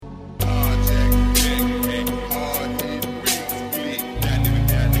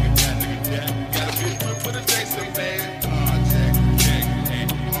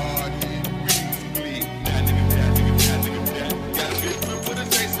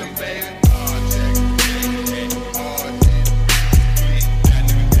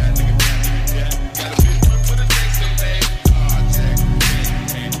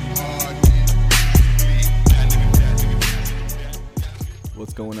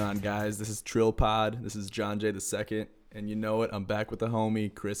on, guys? This is Trill Pod. This is John J. the Second, and you know it. I'm back with the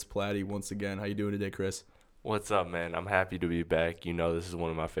homie Chris Platte once again. How you doing today, Chris? What's up, man? I'm happy to be back. You know, this is one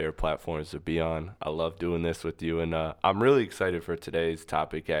of my favorite platforms to be on. I love doing this with you, and I'm really excited for today's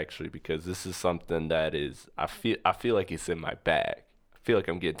topic actually because this is something that is I feel like it's in my bag. I feel like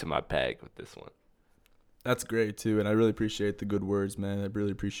I'm getting to my bag with this one. That's great too, and I really appreciate the good words, man. I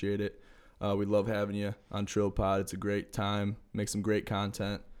really appreciate it. We love having you on Trill Pod. It's a great time. Make some great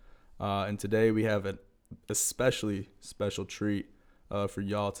content. And today we have an especially special treat for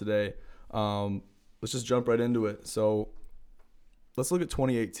y'all today. Let's just jump right into it. So let's look at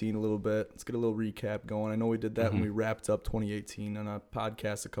 2018 a little bit. Let's get a little recap going. I know we did that when we wrapped up 2018 on a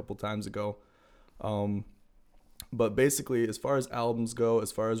podcast a couple times ago. But basically, as far as albums go,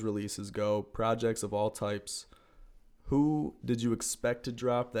 as far as releases go, projects of all types, who did you expect to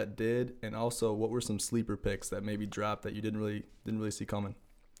drop that did, and also what were some sleeper picks that maybe dropped that you didn't really see coming?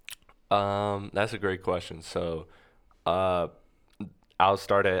 That's a great question. So, I'll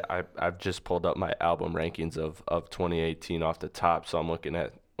start at I've just pulled up my album rankings of 2018 off the top, so I'm looking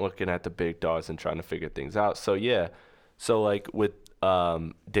at the big dogs and trying to figure things out. So yeah, so like with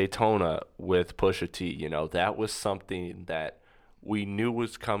Daytona with Pusha T, you know, that was something that we knew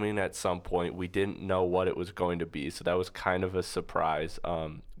was coming at some point. We didn't know what it was going to be, so that was kind of a surprise.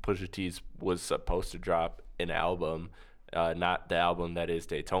 Pusha T was supposed to drop an album, not the album that is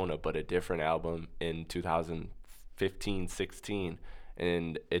Daytona, but a different album in 2015-16,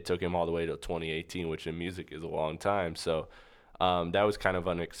 and it took him all the way to 2018, which in music is a long time. So that was kind of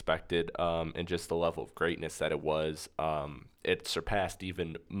unexpected, and just the level of greatness that it was. It surpassed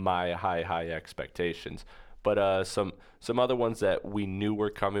even my high expectations. But some other ones that we knew were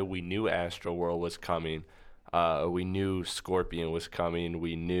coming. We knew Astroworld was coming. We knew Scorpion was coming.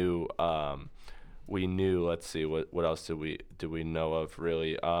 We knew. Let's see, what else did we know of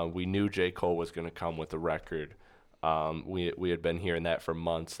really? We knew J. Cole was going to come with a record. We had been hearing that for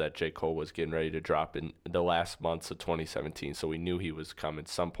months, that J. Cole was getting ready to drop in the last months of 2017. So we knew he was coming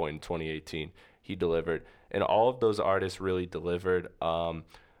some point in 2018. He delivered, and all of those artists really delivered.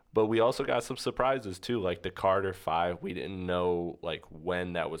 But we also got some surprises too, like the Carter 5. We didn't know like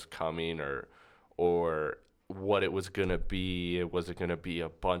when that was coming or what it was gonna be. Was it gonna be a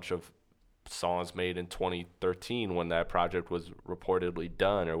bunch of songs made in 2013 when that project was reportedly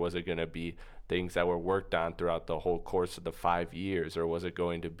done, or was it gonna be things that were worked on throughout the whole course of the 5 years, or was it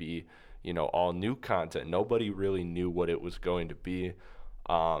going to be, you know, all new content? Nobody really knew what it was going to be.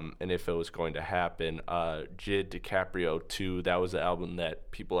 And if it was going to happen. Jid DiCaprio 2, that was an album that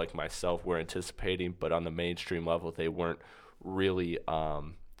people like myself were anticipating, but on the mainstream level, they weren't really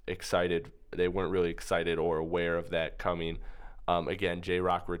excited. They weren't really excited or aware of that coming. Again,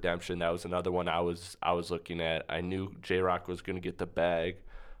 J-Rock Redemption, that was another one I was looking at. I knew J-Rock was going to get the bag,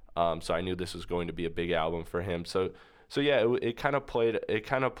 so I knew this was going to be a big album for him. So yeah, it kind of played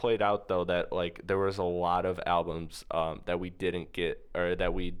out though that like there was a lot of albums that we didn't get, or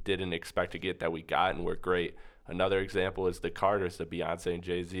that we didn't expect to get, that we got and were great. Another example is the Carters, the Beyonce and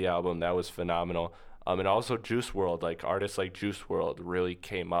Jay-Z album. That was phenomenal. And also Juice WRLD, like artists like Juice WRLD really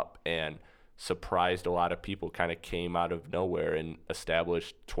came up and surprised a lot of people, kind of came out of nowhere and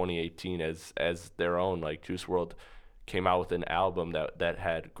established 2018 as their own. Like Juice WRLD came out with an album that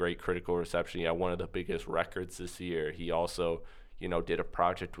had great critical reception. He had one of the biggest records this year. He also, you know, did a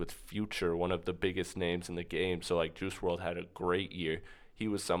project with Future, one of the biggest names in the game. So like Juice WRLD had a great year. He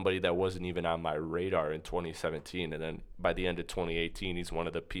was somebody that wasn't even on my radar in 2017, and then by the end of 2018, he's one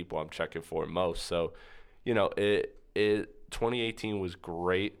of the people I'm checking for most. So, you know, 2018 was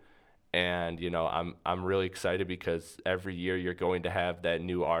great. And, you know, I'm really excited because every year you're going to have that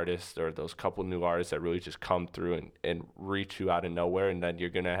new artist, or those couple new artists that really just come through and reach you out of nowhere. And then you're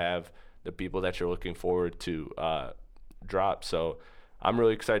going to have the people that you're looking forward to drop. So I'm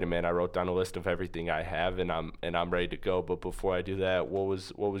really excited, man. I wrote down a list of everything I have, and I'm ready to go. But before I do that, what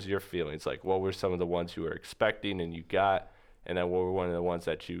was your feelings? Like, what were some of the ones you were expecting and you got? And then what were one of the ones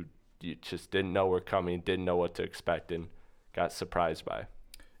that you just didn't know were coming, didn't know what to expect, and got surprised by?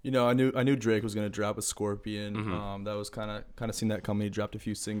 You know, I knew Drake was gonna drop a Scorpion. That was kind of seen that coming. He dropped a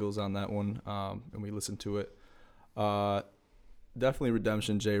few singles on that one, and we listened to it. Definitely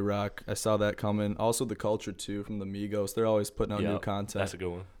Redemption, J-Rock. I saw that coming. Also The Culture too, from the Migos. They're always putting out new content. That's a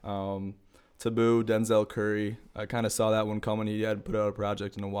good one. Taboo, Denzel Curry. I kind of saw that one coming. He hadn't put out a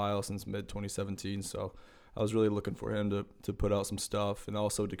project in a while, since mid 2017. So I was really looking for him to put out some stuff. And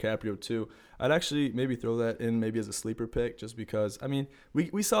also DiCaprio too. I'd actually maybe throw that in maybe as a sleeper pick, just because, I mean,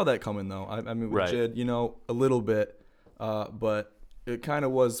 we saw that coming though. I mean, with Jid, you know, a little bit, but it kind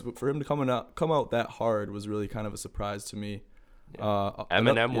of was, for him to come out that hard was really kind of a surprise to me. Yeah.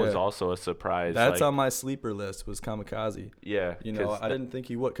 Eminem was yeah, also a surprise. that's Like, on my sleeper list was Kamikaze. yeah, You know, because I didn't think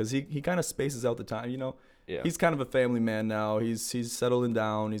he would because he kind of spaces out the time. You know, yeah, he's kind of a family man now. He's settling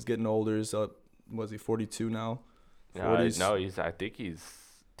down. He's getting older. So was he 42 now? yeah, 40s. no, I think he's,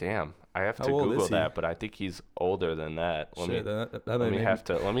 damn. I have How to old Google is he? that, but I think he's older than that. Shit, that Let might me make me. have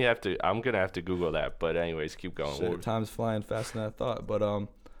to. I'm gonna have to Google that. But anyways, keep going. Shit, time's flying faster than I thought. But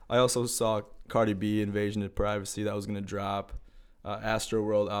I also saw Cardi B Invasion of Privacy that was gonna drop. Astro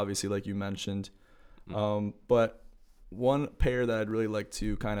World, obviously, like you mentioned. But one pair that I'd really like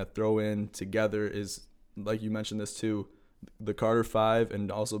to kind of throw in together is, like you mentioned this too, the Carter Five and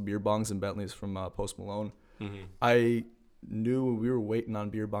also Beer Bongs and Bentleys from Post Malone. Mm-hmm. I knew we were waiting on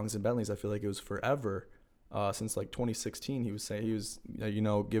Beer Bongs and Bentleys. I feel like it was forever. Since like 2016, he was saying he was,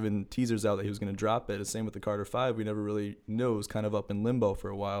 giving teasers out that he was going to drop it. The same with the Carter Five. We never really knew. It was kind of up in limbo for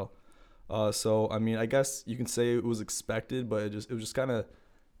a while. So I mean, I guess you can say it was expected, but it was just kind of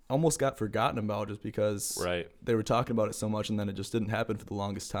almost got forgotten about just because Right. they were talking about it so much, and then it just didn't happen for the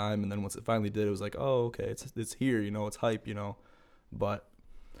longest time. And then once it finally did, it was like, oh, okay, it's here, it's hype, But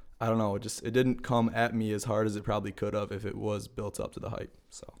I don't know, it didn't come at me as hard as it probably could have if it was built up to the hype.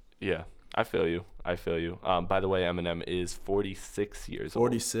 So Yeah, I feel you. I feel you. By the way, Eminem is 46 years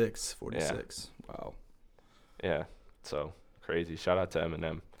old. 46. Wow, Yeah. So crazy. Shout out to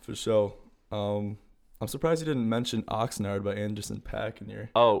Eminem. for sure. I'm surprised you didn't mention Oxnard by Anderson .Paak in your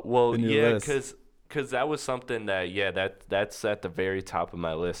Oh, well, in your yeah, list. cause that was something that's at the very top of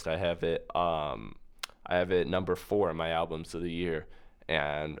my list. I have it number 4 in my albums of the year,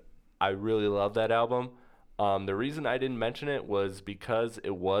 and I really love that album. The reason I didn't mention it was because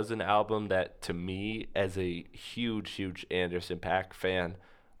it was an album that, to me, as a huge Anderson .Paak fan,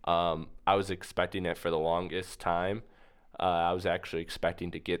 I was expecting it for the longest time. I was actually expecting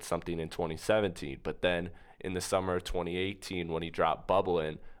to get something in 2017, but then in the summer of 2018, when he dropped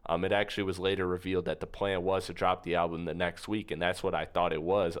Bubblin', it actually was later revealed that the plan was to drop the album the next week, and that's what I thought it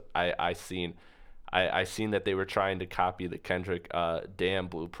was. I seen that they were trying to copy the Kendrick Damn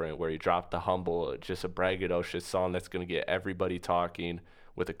blueprint, where he dropped the Humble, just a braggadocious song that's going to get everybody talking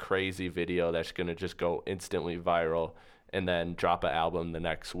with a crazy video that's going to just go instantly viral, and then drop an album the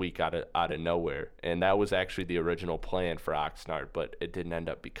next week out of nowhere. And that was actually the original plan for Oxnard, but it didn't end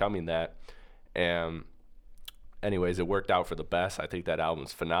up becoming that. And anyways, it worked out for the best. I think that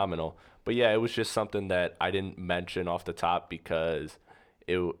album's phenomenal. But yeah, it was just something that I didn't mention off the top because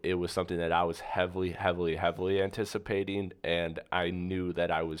it was something that I was heavily anticipating, and I knew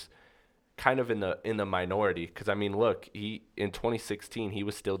that I was kind of in the minority, because I mean, look, he in 2016 he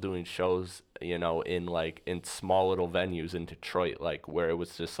was still doing shows, in small little venues in Detroit, like where it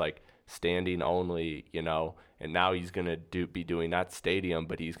was just like standing only, and now he's gonna be doing not stadium,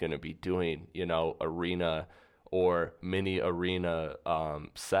 but he's gonna be doing arena or mini arena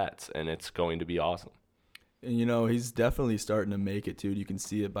sets, and it's going to be awesome. And he's definitely starting to make it too. You can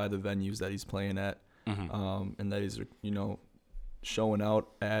see it by the venues that he's playing at, and that he's showing out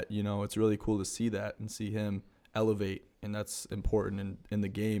at. It's really cool to see that and see him elevate, and that's important in the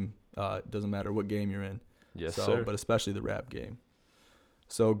game. It doesn't matter what game you're in. Yes, so, sir. But especially the rap game.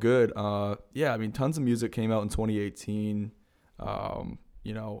 So good. Yeah, I mean, tons of music came out in 2018.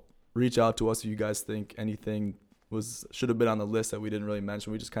 Reach out to us if you guys think anything should have been on the list that we didn't really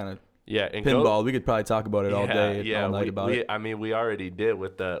mention. We just kind of and pinball. We could probably talk about it all day, all night about it. I mean, we already did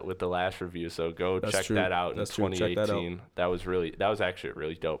with the last review, so go check that out in 2018. That was actually a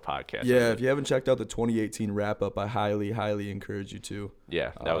really dope podcast. Yeah, if you haven't checked out the 2018 wrap up, I highly encourage you to.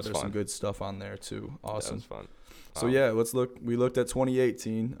 Yeah, that was there's fun. some good stuff on there too. Awesome. That was fun. So yeah, we looked at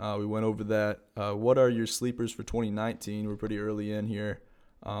 2018. We went over that. What are your sleepers for 2019? We're pretty early in here.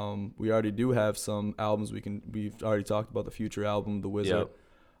 We already do have some albums we've already talked about the Future album, The Wizard. Yep.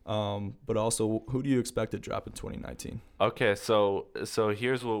 But also, who do you expect to drop in 2019? Okay, so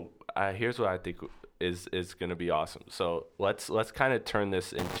here's what I think is going to be awesome. So let's kind of turn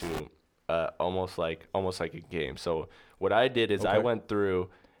this into almost like a game. So what I did is I went through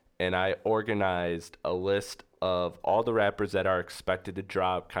and I organized a list of all the rappers that are expected to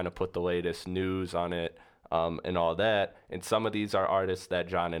drop, kind of put the latest news on it, and all that. And some of these are artists that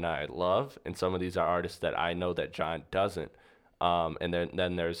John and I love, and some of these are artists that I know that John doesn't. And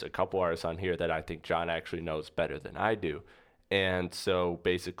then there's a couple artists on here that I think John actually knows better than I do. And so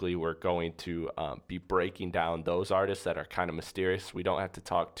basically we're going to be breaking down those artists that are kind of mysterious. We don't have to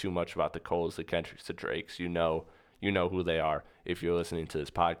talk too much about the Coles, the Kendricks, the Drakes. You know who they are if you're listening to this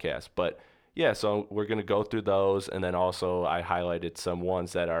podcast. But yeah, so we're going to go through those. And then also I highlighted some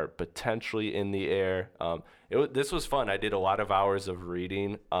ones that are potentially in the air. This was fun. I did a lot of hours of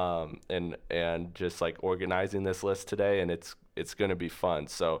reading and just like organizing this list today. And it's it's gonna be fun.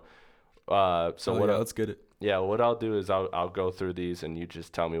 So let's get it. yeah, what I'll do is I'll go through these and you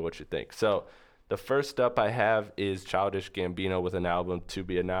just tell me what you think. So the first up I have is Childish Gambino with an album to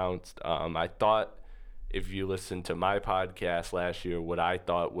be announced. I thought, if you listened to my podcast last year, what I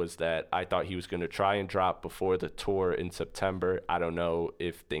thought was that I thought he was going to try and drop before the tour in September. I don't know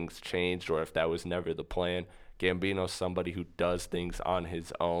if things changed or if that was never the plan. Gambino's somebody who does things on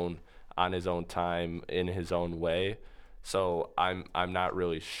his own time, in his own way. So I'm not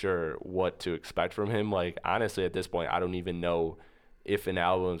really sure what to expect from him. Like, honestly, at this point, I don't even know if an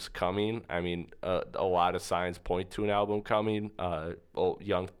album's coming. I mean, a lot of signs point to an album coming.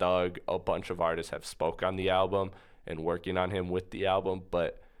 Young Thug, a bunch of artists have spoke on the album and working on him with the album.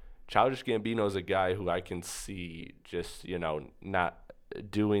 But Childish Gambino is a guy who I can see just, not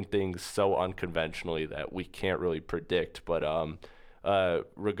doing things so unconventionally that we can't really predict. But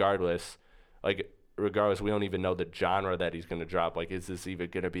regardless, we don't even know the genre that he's going to drop. Like, is this even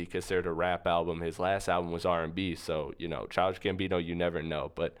going to be considered a rap album? His last album was R&B, so, Childish Gambino, you never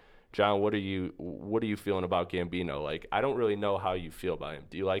know. But, John, what are you feeling about Gambino? Like, I don't really know how you feel about him.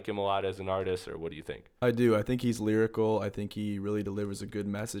 Do you like him a lot as an artist, or what do you think? I do. I think he's lyrical. I think he really delivers a good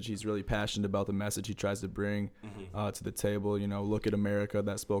message. He's really passionate about the message he tries to bring to the table. Look at America,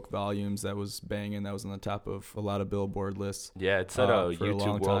 that spoke volumes, that was banging, that was on the top of a lot of Billboard lists. Yeah, it set a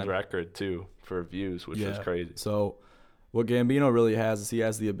YouTube world record, too, for views, which was crazy. So what Gambino really has is he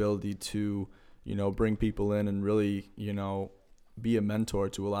has the ability to, bring people in and really, be a mentor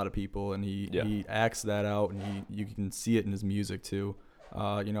to a lot of people, and he acts that out, and you can see it in his music too.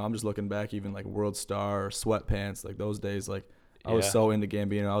 I'm just looking back, even like World Star or Sweatpants, like those days, like I was so into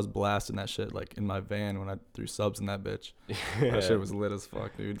Gambino. I was blasting that shit like in my van when I threw subs in that bitch. That shit was lit as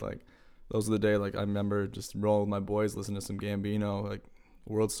fuck, dude. Like those were the day. Like I remember just rolling with my boys, listening to some Gambino, like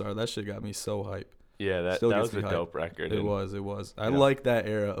World Star. That shit got me so hype. Yeah, that was a dope record. It was. I like that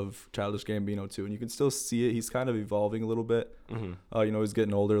era of Childish Gambino too, and you can still see it. He's kind of evolving a little bit. He's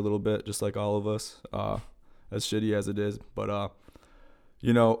getting older a little bit, just like all of us. As shitty as it is, but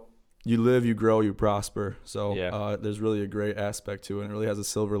you live, you grow, you prosper. So there's really a great aspect to it, and it really has a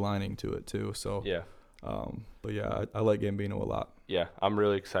silver lining to it too. So I like Gambino a lot. Yeah, I'm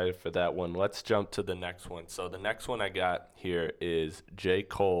really excited for that one. Let's jump to the next one. So the next one I got here is J.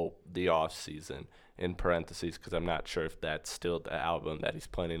 Cole, The Off Season, in parentheses, because I'm not sure if that's still the album that he's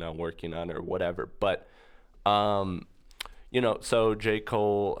planning on working on or whatever. But, so J.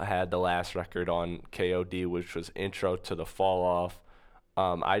 Cole had the last record on KOD, which was Intro to the Fall Off.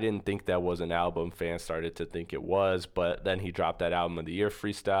 I didn't think that was an album. Fans started to think it was, but then he dropped that Album of the Year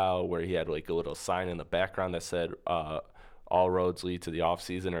freestyle where he had like a little sign in the background that said all roads lead to the off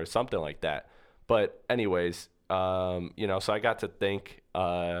season or something like that. But anyways, so I got to think,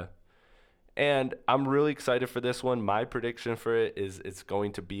 and I'm really excited for this one. My prediction for it is it's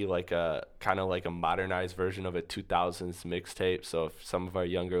going to be like a kind of like a modernized version of a 2000s mixtape. So if some of our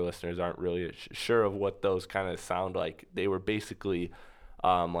younger listeners aren't really sure of what those kind of sound like, they were basically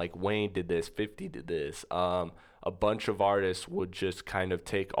like Wayne did this, 50 did this. A bunch of artists would just kind of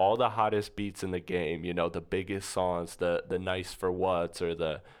take all the hottest beats in the game, the biggest songs, the Nice for What's or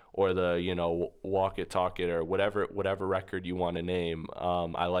the Walk It, Talk It, or whatever record you want to name.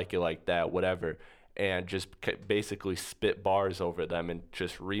 I Like It Like That, whatever, and just basically spit bars over them and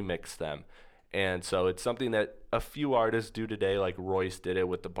just remix them. And so it's something that a few artists do today, like Royce did it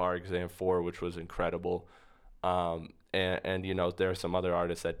with the Bar Exam 4, which was incredible. And there are some other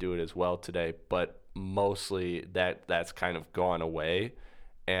artists that do it as well today, but mostly that's kind of gone away.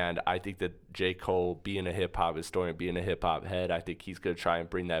 And I think that J. Cole, being a hip-hop historian, being a hip-hop head, I think he's going to try and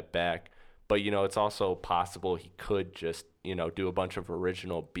bring that back. But, it's also possible he could just, do a bunch of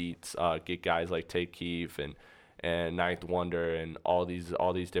original beats, get guys like Tay Keith and Ninth Wonder and all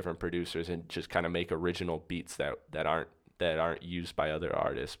these different producers and just kind of make original beats that aren't used by other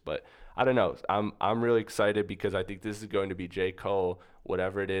artists. But I don't know. I'm really excited because I think this is going to be J. Cole,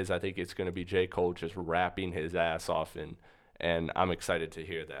 whatever it is. I think it's going to be J. Cole just rapping his ass off, and I'm excited to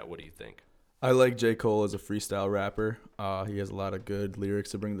hear that. What do you think? I like J. Cole as a freestyle rapper. He has a lot of good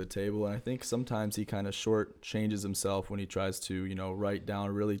lyrics to bring to the table, and I think sometimes he kind of short changes himself when he tries to, write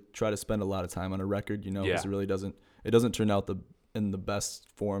down, really try to spend a lot of time on a record, because it really doesn't turn out in the best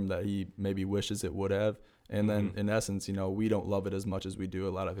form that he maybe wishes it would have. And then in essence, we don't love it as much as we do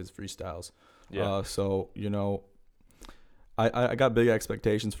a lot of his freestyles. Yeah. I got big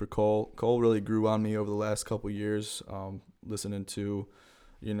expectations for Cole. Cole really grew on me over the last couple years, listening to,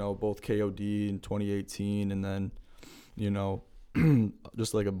 both KOD in 2018 and then,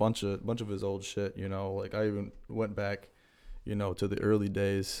 just like a bunch of his old shit, like I even went back, to the early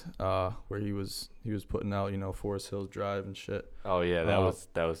days where he was putting out, Forest Hills Drive and shit. Oh yeah,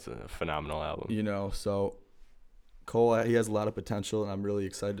 that was a phenomenal album. So Cole, he has a lot of potential, and I'm really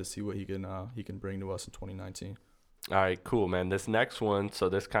excited to see what he can bring to us in 2019. All right, cool, man. This next one, so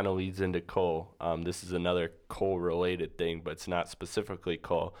this kind of leads into Cole. This is another Cole-related thing, but it's not specifically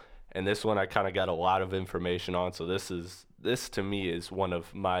Cole. And this one I kind of got a lot of information on. So this to me is one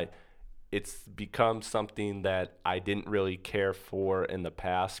of my. It's become something that I didn't really care for in the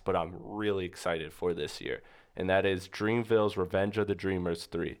past, but I'm really excited for this year. And that is Dreamville's Revenge of the Dreamers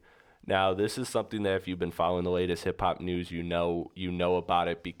 3. Now, this is something that if you've been following the latest hip hop news, you know about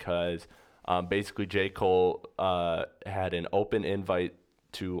it because basically J. Cole had an open invite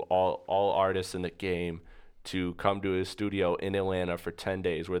to all artists in the game to come to his studio in Atlanta for 10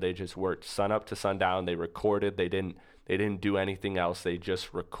 days where they just worked sun up to sundown. They recorded. They didn't do anything else. They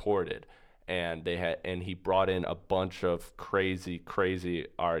just recorded. And he brought in a bunch of crazy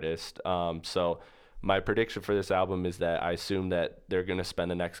artists. So my prediction for this album is that I assume that they're going to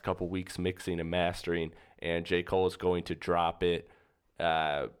spend the next couple weeks mixing and mastering, and J. Cole is going to drop it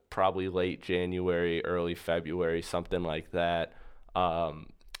probably late January, early February, something like that.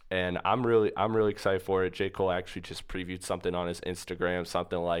 And I'm really excited for it. J. Cole actually just previewed something on his Instagram,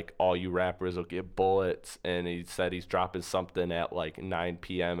 something like all you rappers will get bullets, and he said he's dropping something at like 9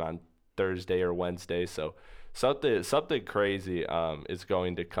 p.m. on Thursday or Wednesday. So something crazy is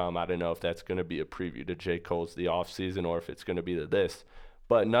going to come. I don't know if that's going to be a preview to J. Cole's The Off Season or if it's going to be this.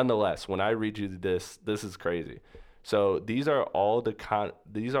 But nonetheless, when I read you this is crazy. So these are all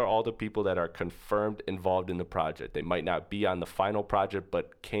the people that are confirmed involved in the project. They might not be on the final project,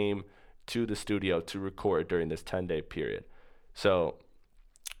 but came to the studio to record during this 10-day period. So,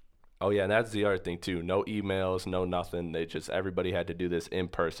 oh yeah, and that's the other thing too. No emails, no nothing. Everybody had to do this in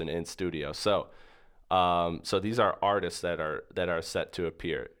person in studio. So, so these are artists that are set to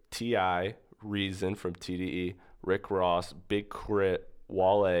appear. T.I., Reason from TDE, Rick Ross, Big Crit,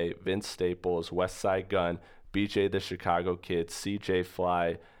 Wale, Vince Staples, West Side Gun, BJ the Chicago Kid, CJ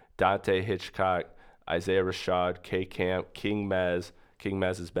Fly, Dante Hitchcock, Isaiah Rashad, K Camp, King Mez. King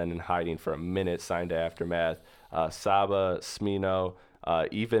Mez has been in hiding for a minute, signed to Aftermath. Saba, Smino,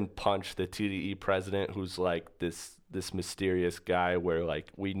 even Punch, the TDE president, who's like this mysterious guy where like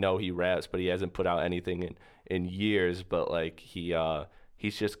we know he raps, but he hasn't put out anything in years. But like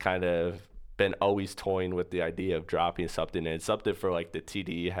he's just kind of been always toying with the idea of dropping something, and it's something for like the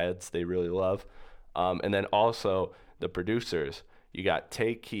TDE heads they really love. And then also the producers. You got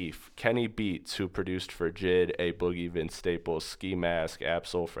Tay Keefe, Kenny Beats, who produced for Jid, A Boogie, Vince Staples, Ski Mask,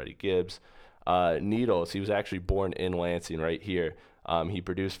 Absol, Freddie Gibbs. Needles, he was actually born in Lansing right here. He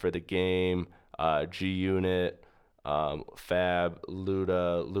produced for The Game, G Unit, Fab,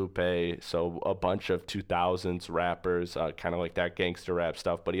 Luda, Lupe, so a bunch of 2000s rappers, kind of like that gangster rap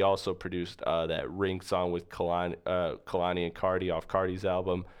stuff. But he also produced that Ring song with Kalani and Cardi off Cardi's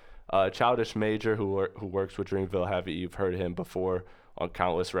album. Childish Major, who works with Dreamville Heavy, you've heard him before on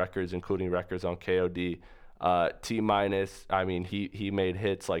countless records, including records on KOD. T minus, I mean, he made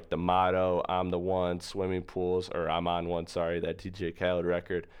hits like The Motto, I'm the One, Swimming Pools, or I'm on One, sorry, that DJ Khaled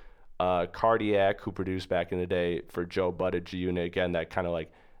record. Cardiac, who produced back in the day for Joe Budden, G Unit, again, that kind of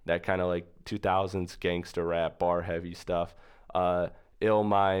like 2000s gangster rap, bar heavy stuff.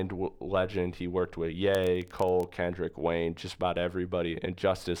 Illmind legend, he worked with Ye, Cole, Kendrick, Wayne, just about everybody. And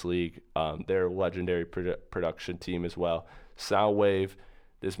Justice League, their legendary production team as well. Soundwave,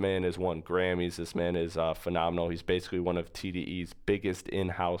 this man has won Grammys. This man is phenomenal. He's basically one of TDE's biggest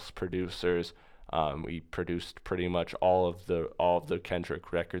in-house producers. He produced pretty much all of the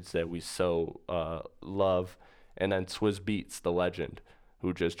Kendrick records that we so love. And then Swizz Beatz, the legend,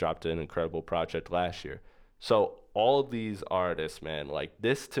 who just dropped an incredible project last year. So all these artists, man, like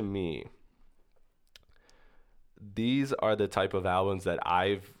this to me, these are the type of albums that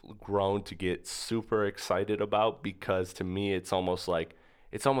I've grown to get super excited about, because to me it's almost like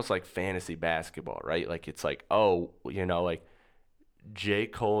fantasy basketball, right? Like it's like, oh, like J.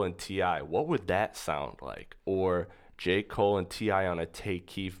 Cole and T.I., what would that sound like? Or J. Cole and T.I. on a Tay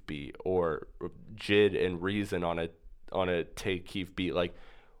Keefe beat, or Jid and Reason on a Tay Keefe beat. Like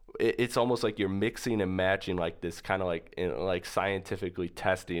it's almost like you're mixing and matching, like this kind of like scientifically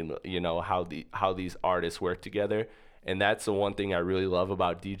testing, how these artists work together. And that's the one thing I really love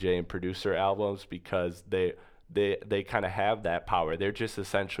about DJ and producer albums, because they kind of have that power. They're just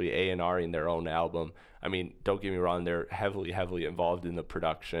essentially A&Ring their own album. I mean, don't get me wrong, they're heavily involved in the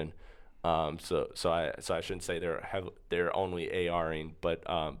production. So I shouldn't say they're only ARing, but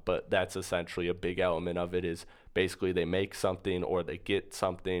that's essentially a big element of it, is basically they make something or they get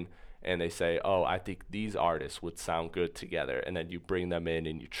something and they say, oh, I think these artists would sound good together, and then you bring them in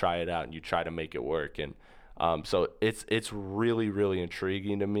and you try it out and you try to make it work. And so it's really, really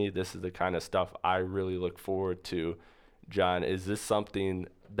intriguing to me. This is the kind of stuff I really look forward to. John, is this something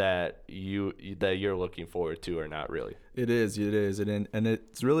that you're looking forward to or not really? It is, and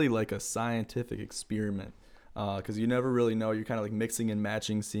it's really like a scientific experiment, because you never really know. You're kind of like mixing and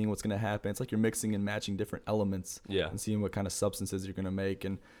matching, seeing what's going to happen. It's like you're mixing and matching different elements, Yeah. and seeing what kind of substances you're going to make.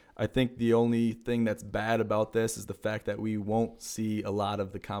 And I think the only thing that's bad about this is the fact that we won't see a lot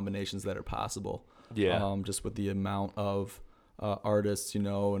of the combinations that are possible. Yeah. Just with the amount of artists,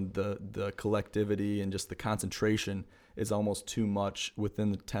 and the collectivity and just the concentration is almost too much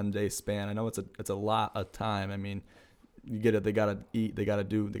within the 10-day span. I know it's a lot of time. I mean, you get it. They gotta eat. They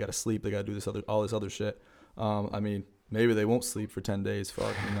gotta sleep. They gotta do all this other shit. I mean, maybe they won't sleep for 10 days.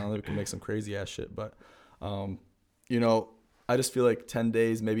 Fuck, they can make some crazy ass shit. But, I just feel like 10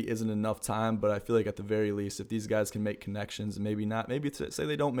 days maybe isn't enough time. But I feel like at the very least, if these guys can make connections, maybe not. Maybe say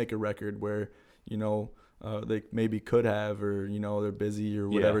they don't make a record where, they maybe could have, or they're busy or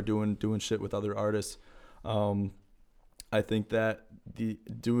whatever, doing shit with other artists. I think that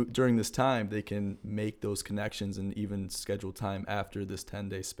during this time they can make those connections and even schedule time after this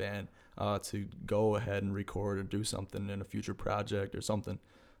 10-day span to go ahead and record or do something in a future project or something.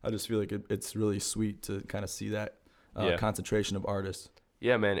 I just feel like it's really sweet to kind of see that concentration of artists.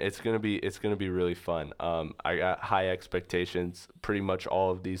 Yeah, man, it's gonna be really fun. I got high expectations. Pretty much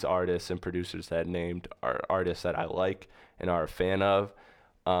all of these artists and producers that named are artists that I like and are a fan of,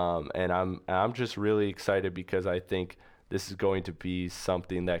 and I'm just really excited because I think this is going to be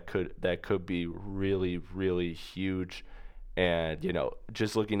something that could be really, really huge. And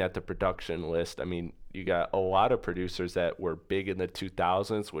just looking at the production list, I mean, you got a lot of producers that were big in the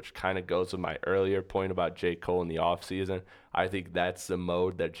 2000s, which kind of goes with my earlier point about J. Cole in the off season. I think that's the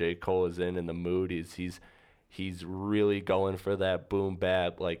mode that J. Cole is in, and the mood is he's really going for that boom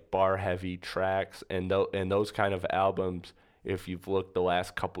bap, like bar heavy tracks, and those kind of albums. If you've looked the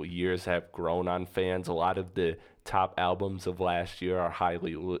last couple of years, have grown on fans. A lot of the top albums of last year are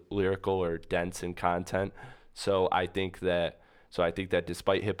highly lyrical or dense in content. So I think that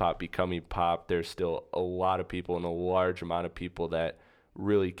despite hip hop becoming pop, there's still a lot of people and a large amount of people that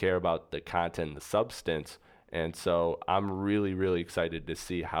really care about the content and the substance. And so I'm really, really excited to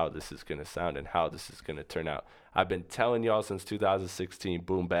see how this is going to sound and how this is going to turn out. I've been telling y'all since 2016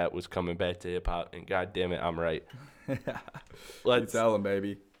 boom bap was coming back to hip hop, and god damn it, I'm right. Let's tell them,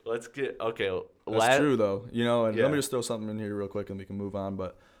 baby. Let's get okay. That's true though, and let me just throw something in here real quick and we can move on.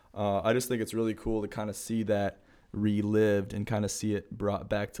 But I just think it's really cool to kind of see that relived and kind of see it brought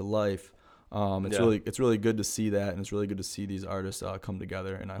back to life. It's really good to see that, and it's really good to see these artists come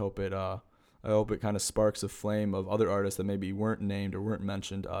together. And I hope it kind of sparks a flame of other artists that maybe weren't named or weren't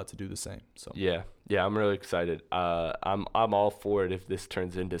mentioned to do the same. So yeah, I'm really excited. I'm all for it if this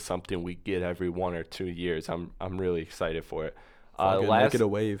turns into something we get every 1 or 2 years. I'm really excited for it. Make it a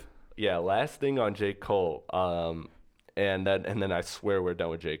wave. Yeah, last thing on J. Cole, and then I swear we're done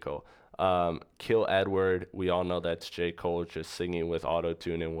with J. Cole. Kill Edward, we all know that's J. Cole just singing with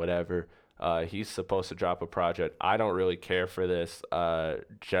auto-tune and whatever. He's supposed to drop a project. I don't really care for this,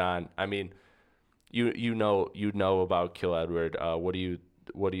 John. I mean, you know about Kill Edward. What do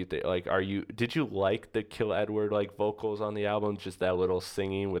you think? Like, did you like the Kill Edward like vocals on the album? Just that little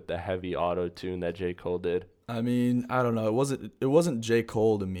singing with the heavy auto-tune that J. Cole did? I mean, I don't know. It wasn't J.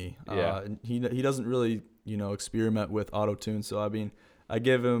 Cole to me. Yeah. He doesn't really, experiment with auto-tune. So I mean, I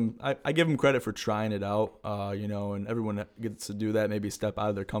give him credit for trying it out. And everyone gets to do that. Maybe step out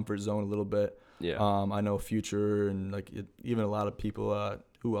of their comfort zone a little bit. Yeah. I know Future and even a lot of people.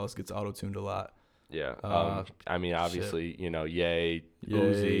 Who else gets auto-tuned a lot? Yeah. I mean, obviously, Ye,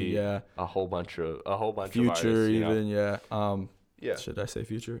 Uzi, yeah, a whole bunch Future, of artists, even, yeah. Yeah. Should I say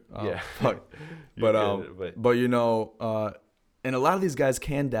Future? Yeah. Fuck. but and a lot of these guys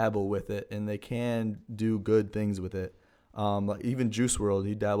can dabble with it, and they can do good things with it. Like even Juice WRLD,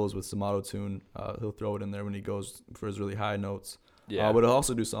 he dabbles with some auto-tune. He'll throw it in there when he goes for his really high notes. Yeah. But he'll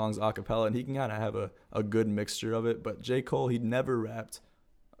also do songs a cappella, and he can kind of have a good mixture of it. But J. Cole, he never rapped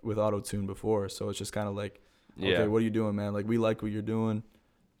with auto-tune before, so it's just kind of like, okay, what are you doing, man? Like, we like what you're doing.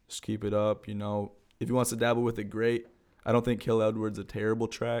 Just keep it up, If he wants to dabble with it, great. I don't think Kill Edward's a terrible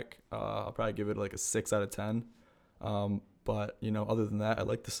track. I'll probably give it like a 6 out of 10. But, other than that, I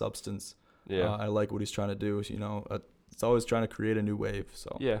like the substance. Yeah. I like what he's trying to do. It's always trying to create a new wave.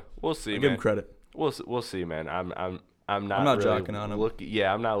 So yeah, we'll see, man. Give him credit. We'll see, man. I'm I'm not not really jocking on him.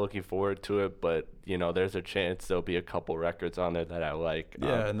 I'm not looking forward to it, but there's a chance there'll be a couple records on there that I like.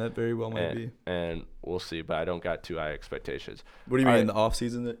 Yeah, and that very well might be. And we'll see, but I don't got too high expectations. What do you All mean right, in the off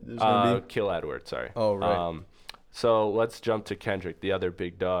season that there's gonna be? Kill Edward, sorry. Oh, right. So let's jump to Kendrick, the other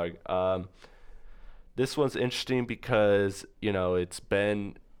big dog. This one's interesting because it's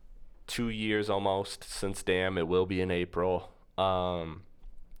been 2 years almost since Damn. It will be in April.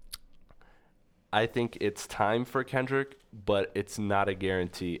 I think it's time for Kendrick, but it's not a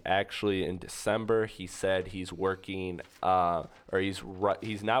guarantee. Actually, in December, he said he's working, or he's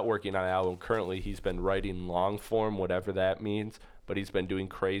not working on an album currently. He's been writing long form, whatever that means, but he's been doing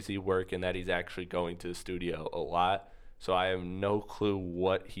crazy work and that he's actually going to the studio a lot. So I have no clue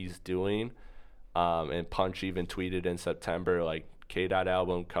what he's doing. And Punch even tweeted in September, like, K-Dot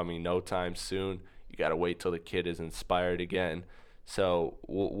album coming no time soon. You got to wait till the kid is inspired again. So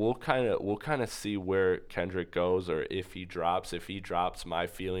we'll kind of see where Kendrick goes, or if he drops. If he drops, my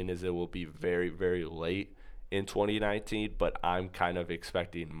feeling is it will be very, very late in 2019. But I'm kind of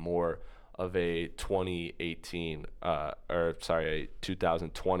expecting more of a 2018, a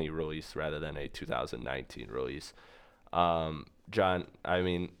 2020 release rather than a 2019 release. John, I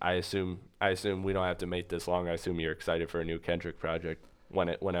mean, I assume we don't have to make this long. I assume you're excited for a new Kendrick project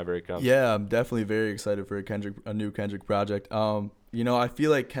whenever it comes. Yeah, I'm definitely very excited for a new Kendrick project. I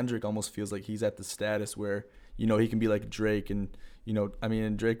feel like Kendrick almost feels like he's at the status where, he can be like Drake, and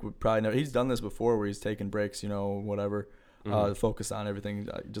and Drake would probably know he's done this before where he's taken breaks, whatever, to focus on everything,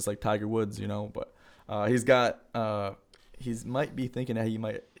 just like Tiger Woods, but he's might be thinking that he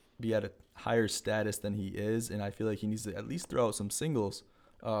might be at a higher status than he is, and I feel like he needs to at least throw out some singles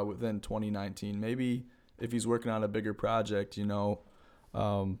within 2019. Maybe if he's working on a bigger project,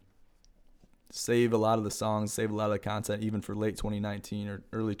 save a lot of the songs, save a lot of the content even for late 2019 or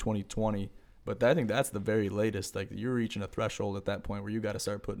early 2020. But I think that's the very latest. Like, you're reaching a threshold at that point where you got to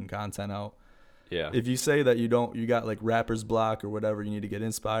start putting content out. Yeah. If you say that you got like rapper's block or whatever, you need to get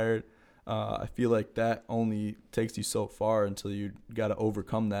inspired, I feel like that only takes you so far until you got to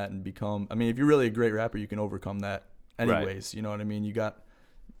overcome that and become. I mean, if you're really a great rapper, you can overcome that anyways. Right. You know what I mean? You got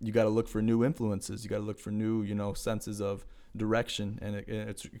to look for new influences. You got to look for new, senses of direction, and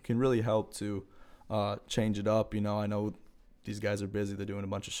it can really help to change it up. I know these guys are busy; they're doing a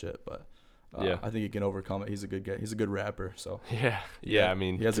bunch of shit, but I think he can overcome it. He's a good guy. He's a good rapper. So yeah. I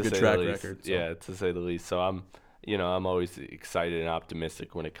mean, he has a good track record. So. Yeah, to say the least. So I'm always excited and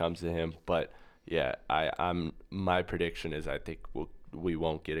optimistic when it comes to him. But yeah, my prediction is I think we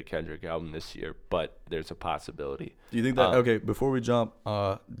won't get a Kendrick album this year, but there's a possibility. Do you think that? Okay, before we jump,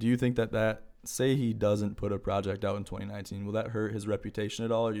 do you think that say he doesn't put a project out in 2019, will that hurt his reputation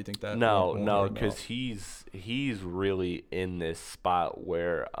at all, or do you think that? No, because he's really in this spot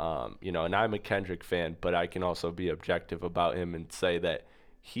where and I'm a Kendrick fan, but I can also be objective about him and say that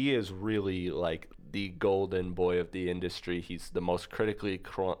he is really like the golden boy of the industry. He's the most critically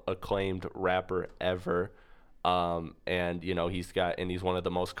acclaimed rapper ever. And he's one of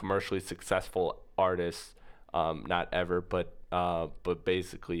the most commercially successful artists, not ever, but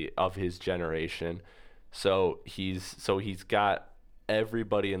basically of his generation. So he's got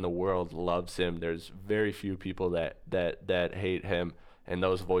everybody in the world loves him. There's very few people that hate him, and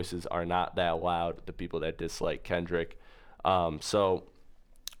those voices are not that loud, the people that dislike Kendrick. So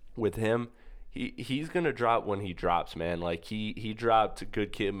with him, he's gonna drop when he drops, man. Like he dropped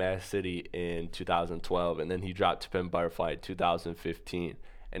Good Kid, Mad City in 2012, and then he dropped To Pimp a Butterfly in 2015,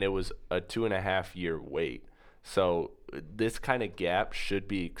 and it was a 2.5-year wait. So this kind of gap should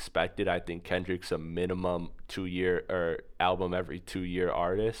be expected. I think Kendrick's a minimum 2-year or album every 2-year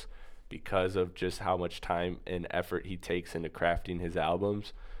artist because of just how much time and effort he takes into crafting his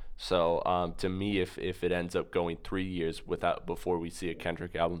albums. So to me, if it ends up going 3 years before we see a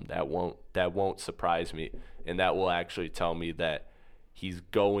Kendrick album, that won't surprise me, and that will actually tell me that he's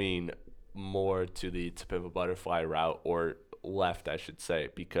going more to the To Pimp a Butterfly route, or left, I should say,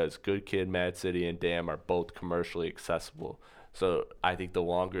 because Good Kid, Mad City, and Damn are both commercially accessible. So I think the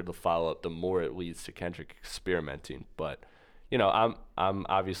longer the follow-up, the more it leads to Kendrick experimenting. But I'm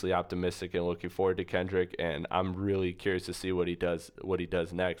obviously optimistic and looking forward to Kendrick, and I'm really curious to see what he does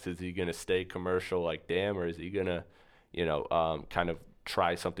next. Is he gonna stay commercial like Damn, or is he gonna kind of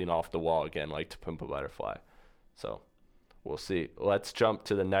try something off the wall again like To Pimp a Butterfly? So we'll see. Let's jump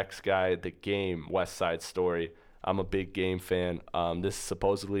to the next guy, The Game, West Side Story. I'm a big Game fan. This is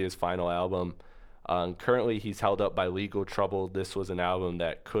supposedly his final album. Currently, he's held up by legal trouble. This was an album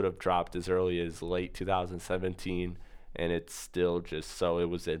that could have dropped as early as late 2017, and it's still just so it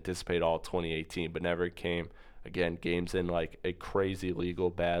was anticipated all 2018, but never came. Again, Game's in like a crazy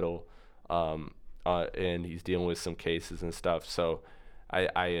legal battle. and he's dealing with some cases and stuff. So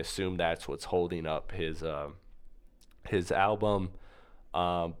I assume that's what's holding up his album.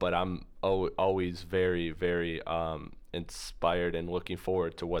 But I'm always very, very inspired and looking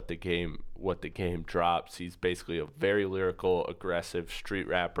forward to what the game drops. He's basically a very lyrical, aggressive street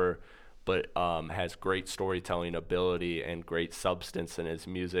rapper, but has great storytelling ability and great substance in his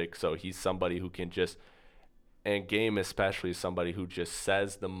music. So he's somebody who can just, and Game especially, somebody who just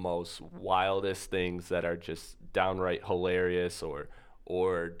says the most wildest things that are just downright hilarious,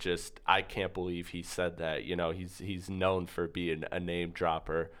 or just I can't believe he said that. He's known for being a name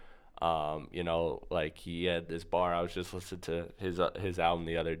dropper. Like he had this bar. I was just listening to his album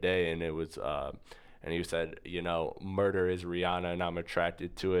the other day, and it was and he said, murder is Rihanna, and I'm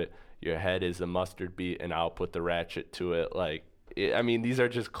attracted to it. Your head is the mustard beat, and I'll put the ratchet to it. Like, I mean, these are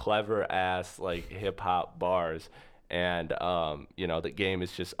just clever ass like hip hop bars, and the Game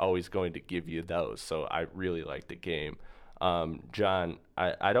is just always going to give you those. So I really like the Game. John,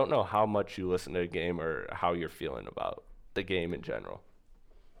 I don't know how much you listen to the Game or how you're feeling about the Game in general.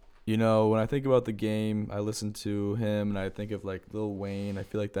 When I think about the Game, I listen to him and I think of like Lil Wayne. I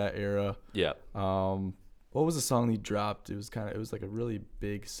feel like that era. Yeah. What was the song he dropped? It was like a really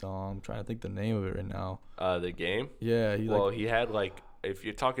big song. I'm trying to think the name of it right now. The Game? Yeah. He had like, if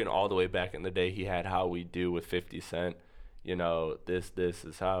you're talking all the way back in the day, he had How We Do with 50 Cent. This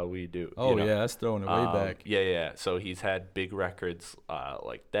is how we do. Oh, yeah, that's throwing it way back. Yeah. So he's had big records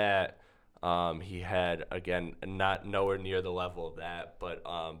like that. He had, again, not nowhere near the level of that,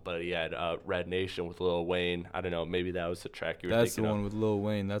 but he had Red Nation with Lil Wayne. I don't know, maybe that was the track you were That's thinking the of. one with Lil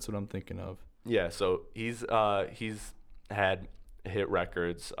Wayne. That's what I'm thinking of. Yeah, so he's had hit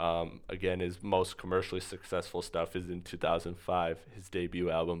records. Again, his most commercially successful stuff is in 2005, his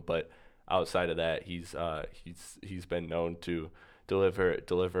debut album. But outside of that, he's been known to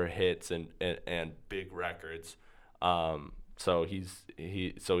deliver hits and big records. So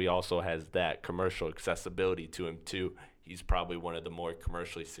he also has that commercial accessibility to him too. He's probably one of the more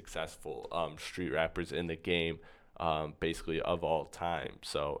commercially successful street rappers in the Game, basically of all time.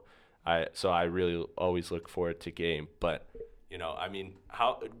 So I really always look forward to Game. But I mean,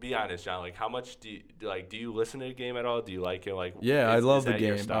 be honest, John, like how much do you listen to the Game at all? Do you like it? Like, yeah, I love the that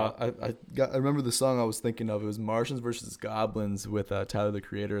your Game. style? I remember the song I was thinking of. It was Martians versus Goblins with Tyler the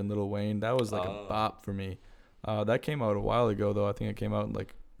Creator and Lil Wayne. That was like a bop for me. That came out a while ago though. I think it came out in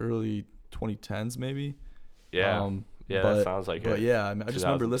like early 2010s maybe. Yeah. That sounds like it. But yeah, I just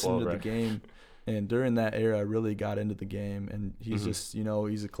remember listening to right? the Game. And during that era, I really got into the Game. And he's just,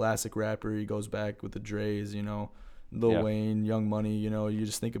 he's a classic rapper. He goes back with the Dre's, Lil Wayne, Young Money. You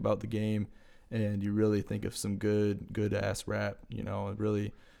just think about the Game, and you really think of some good ass rap. It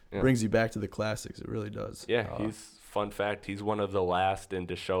really brings you back to the classics. It really does. Yeah, fun fact, he's one of the last, and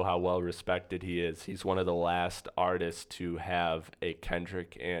to show how well respected he is, he's one of the last artists to have a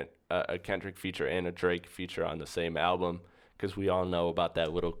Kendrick feature and a Drake feature on the same album. Because we all know about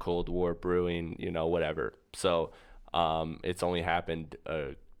that little Cold War brewing, whatever. So it's only happened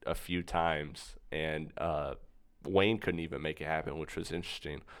a few times, and Wayne couldn't even make it happen, which was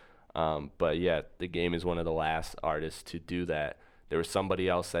interesting. But yeah, the Game is one of the last artists to do that. There was somebody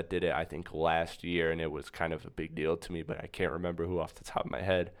else that did it, I think, last year, and it was kind of a big deal to me, but I can't remember who off the top of my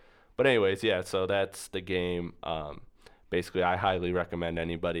head. But anyways, yeah, so that's the Game. Basically, I highly recommend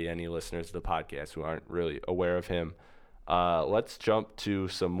any listeners to the podcast who aren't really aware of him. Let's jump to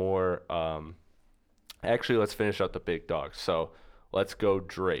some more. Actually, let's finish up the big dogs. So let's go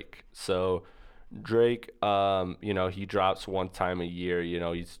Drake. So Drake, he drops one time a year.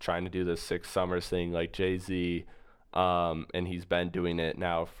 He's trying to do the 6 summers thing like Jay-Z, and he's been doing it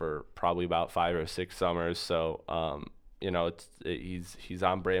now for probably about 5 or 6 summers. So, he's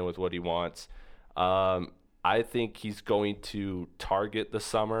on brand with what he wants. I think he's going to target the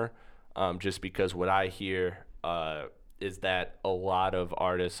summer, just because what I hear is that a lot of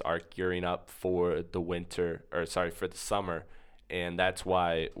artists are gearing up for the summer, and that's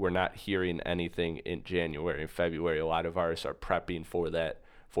why we're not hearing anything in January and February. A lot of artists are prepping for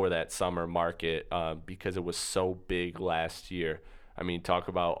that summer market, because it was so big last year. I mean, talk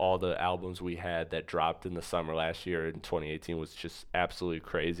about all the albums we had that dropped in the summer last year in 2018 was just absolutely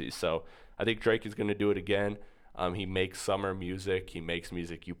crazy. So I think Drake is going to do it again. He makes summer music. He makes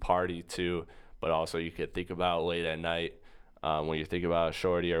music you party to, but also you could think about late at night when you think about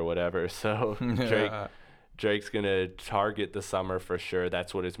shorty or whatever. So Drake's gonna target the summer for sure.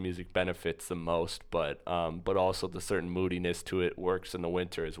 That's what his music benefits the most. But also the certain moodiness to it works in the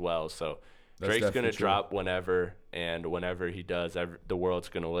winter as well. So Drake's gonna drop whenever, and whenever he does, the world's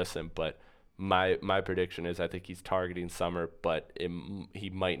gonna listen. But my prediction is I think he's targeting summer, but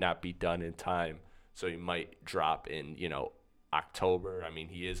he might not be done in time So he might drop in, October. I mean,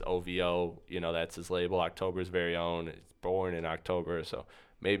 he is OVO, that's his label, October's very own. He's born in October, so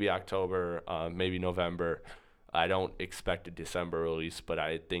maybe October, maybe November. I don't expect a December release, but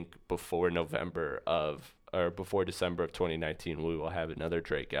I think before December of 2019, we will have another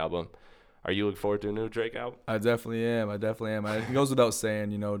Drake album. Are you looking forward to a new Drake album? I definitely am. It goes without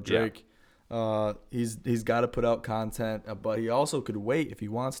saying, Drake, he's got to put out content, but he also could wait if he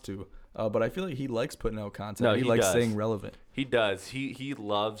wants to. But I feel like he likes putting out content. No, he likes staying relevant. He does. He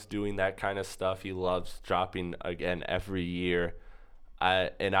loves doing that kind of stuff. He loves dropping again every year.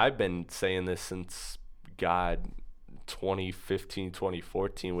 I've been saying this since 2015,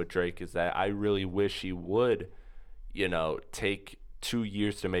 2014 with Drake, is that I really wish he would, take 2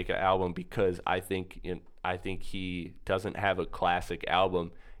 years to make an album, because I think he doesn't have a classic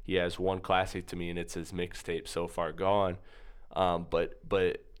album. He has one classic to me, and it's his mixtape So Far Gone. But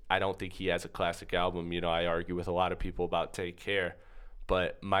I don't think he has a classic album. I argue with a lot of people about Take Care.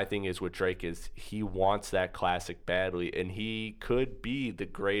 But my thing is with Drake is he wants that classic badly, and he could be the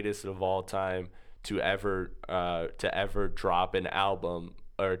greatest of all time to ever drop an album,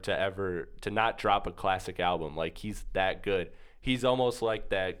 or to not drop a classic album. Like, he's that good. He's almost like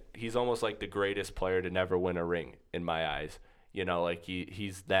that. He's almost like the greatest player to never win a ring in my eyes. Like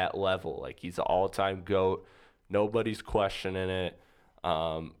he's that level. Like, he's an all-time GOAT. Nobody's questioning it.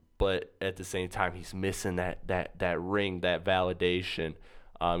 But at the same time, he's missing that ring, that validation.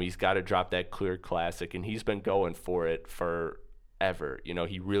 He's got to drop that clear classic, and he's been going for it forever.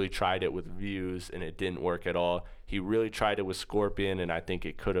 He really tried it with Views, and it didn't work at all. He really tried it with Scorpion, and I think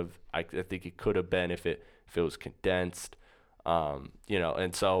it could have. I think it could have been if it was condensed.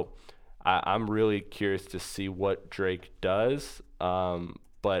 And so I'm really curious to see what Drake does.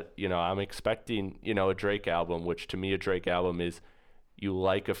 But I'm expecting a Drake album, which to me a Drake album is, you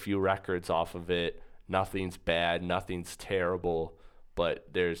like a few records off of it. Nothing's bad. Nothing's terrible. But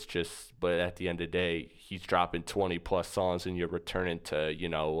at the end of the day, he's dropping 20 plus songs, and you're returning to,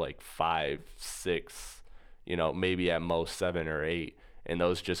 like 5, 6, maybe at most 7 or 8. And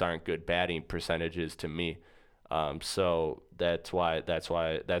those just aren't good batting percentages to me. So that's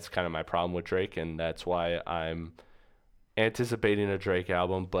kind of my problem with Drake. And that's why I'm anticipating a Drake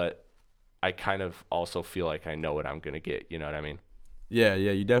album. But I kind of also feel like I know what I'm going to get. You know what I mean? Yeah,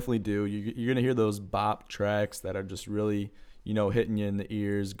 you definitely do. You're going to hear those bop tracks that are just really, hitting you in the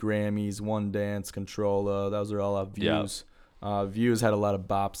ears. Grammys, One Dance, Controlla, those are all off Views. Yep. Views had a lot of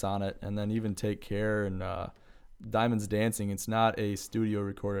bops on it. And then even Take Care and Diamonds Dancing. It's not a studio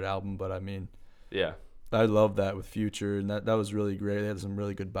recorded album, but I mean, yeah, I love that with Future, and that was really great. They had some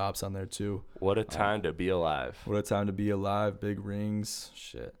really good bops on there too. What a time to be alive. What a time to be alive. Big Rings.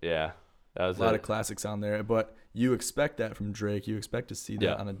 Shit. Yeah. That was a lot of classics on there, but you expect that from Drake. You expect to see that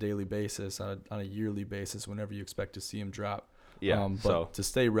Yeah. on a daily basis, on a yearly basis, whenever you expect to see him drop. Yeah. But to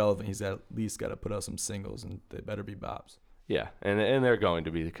stay relevant, he's at least got to put out some singles, and they better be bops. Yeah, and they're going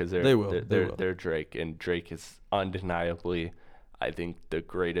to be, because they will. They're Drake, and Drake is undeniably, I think, the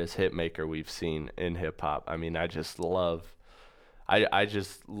greatest hit maker we've seen in hip hop. I mean, I just love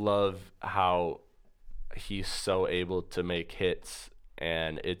how he's so able to make hits,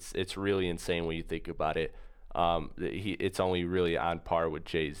 and it's really insane when you think about it. It's only really on par with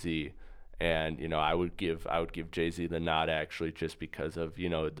Jay-Z, and I would give Jay-Z the nod, actually, just because of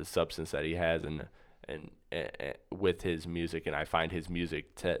the substance that he has and with his music, and I find his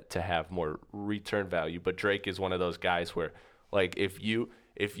music to have more return value. But Drake is one of those guys where, like, if you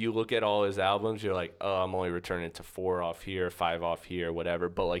look at all his albums, you're like, oh, I'm only returning to 4 off here, 5 off here, whatever.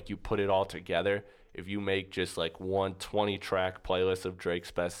 But like, you put it all together, if you make just like one 20-track playlist of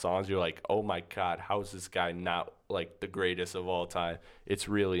Drake's best songs, you're like, oh my God, how is this guy not like the greatest of all time? It's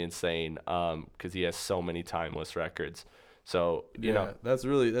really insane, because he has so many timeless records. So that's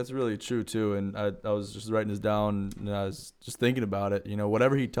really true too. And I was just writing this down, and I was just thinking about it.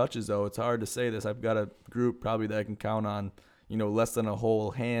 Whatever he touches, though, it's hard to say this. I've got a group probably that I can count on, less than a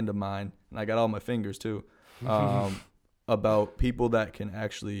whole hand of mine, and I got all my fingers too, about people that can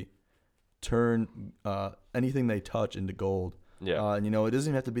actually turn anything they touch into gold. Yeah. And it doesn't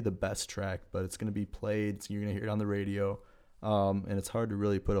even have to be the best track, but it's going to be played, so you're going to hear it on the radio. And it's hard to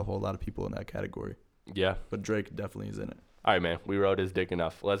really put a whole lot of people in that category. Yeah. But Drake definitely is in it. All right, man. We rode his dick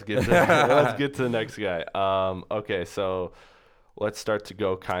enough. Let's get to the next guy. Okay, so let's start to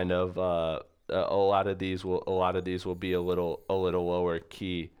go kind of. A lot of these will be a little lower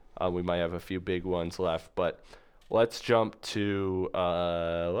key. We might have a few big ones left, but let's jump to.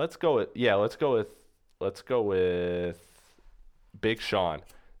 Let's go with Big Sean.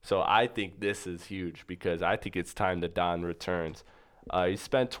 So I think this is huge, because I think it's time that Don returns. He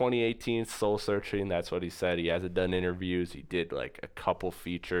spent 2018 soul searching. That's what he said. He hasn't done interviews. He did like a couple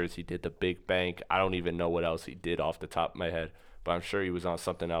features. He did the Big Bank. I don't even know what else he did off the top of my head, but I'm sure he was on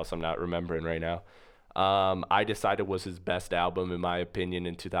something else I'm not remembering right now. I Decided was his best album in my opinion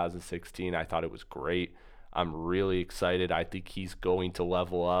in 2016. I thought it was great. I'm really excited. I think he's going to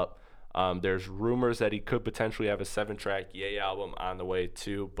level up. There's rumors that he could potentially have a 7-track Ye album on the way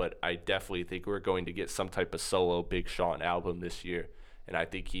too, but I definitely think we're going to get some type of solo Big Sean album this year. And I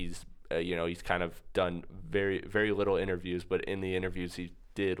think he's kind of done very, very little interviews, but in the interviews he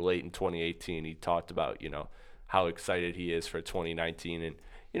did late in 2018, he talked about, how excited he is for 2019. And,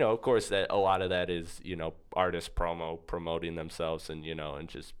 of course that a lot of that is, artists promoting themselves and, and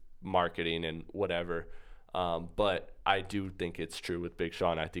just marketing and whatever. But I do think it's true with Big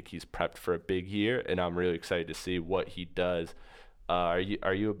Sean. I think he's prepped for a big year, and I'm really excited to see what he does. Are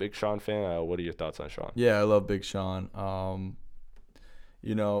you a Big Sean fan? What are your thoughts on Sean? Yeah, I love Big Sean.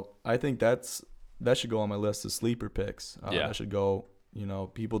 I think that should go on my list of sleeper picks. That should go,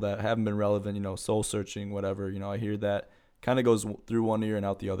 people that haven't been relevant, soul searching, whatever. I hear that kind of goes through one ear and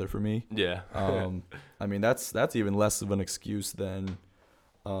out the other for me. Yeah. I mean, that's even less of an excuse than,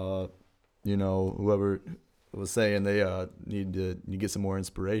 whoever was saying they need to get some more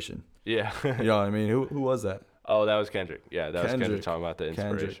inspiration. Yeah. You know what I mean? Who was that? Oh, that was Kendrick. Yeah, that was Kendrick talking about the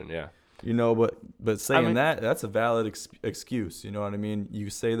inspiration. Kendrick. Yeah. But saying that's a valid excuse. You know what I mean? You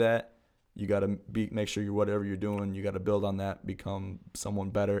say that, you got to make sure whatever you're doing, you got to build on that, become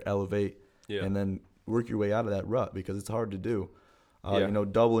someone better, elevate, and then work your way out of that rut because it's hard to do.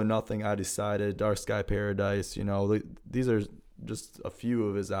 Double or Nothing, I Decided, Dark Sky Paradise. These are just a few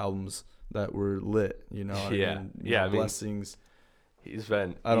of his albums that were lit. Blessings. He's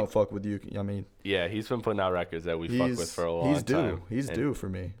been. I don't fuck with you. I mean. Yeah, he's been putting out records that we fuck with for a long time. He's due for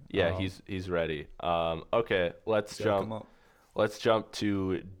me. Yeah, he's ready. Okay, let's jump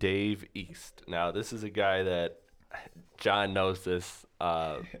to Dave East. Now, this is a guy that John knows this.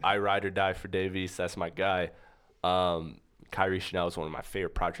 I ride or die for Dave East. That's my guy. Kyrie Chanel is one of my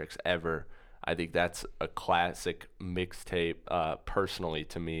favorite projects ever. I think that's a classic mixtape, personally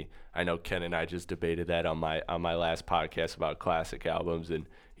to me. I know Ken and I just debated that on my last podcast about classic albums, and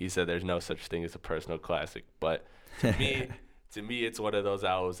he said there's no such thing as a personal classic. But to me, it's one of those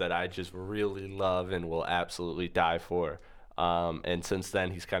albums that I just really love and will absolutely die for. And since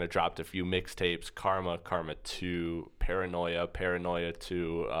then, he's kind of dropped a few mixtapes: Karma 2, Paranoia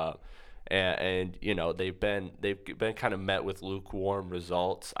 2. And they've been kind of met with lukewarm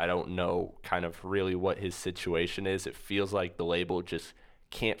results. I don't know kind of really what his situation is. It feels like the label just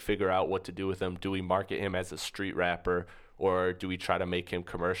can't figure out what to do with him. Do we market him as a street rapper, or do we try to make him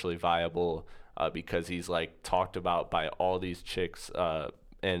commercially viable? Because he's like talked about by all these chicks,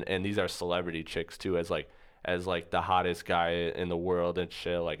 and these are celebrity chicks too, as the hottest guy in the world and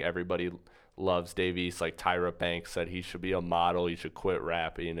shit. Like everybody loves Dave East. Like Tyra Banks said he should be a model. He should quit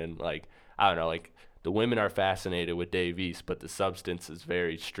rapping, and like I don't know, like the women are fascinated with Dave East, but the substance is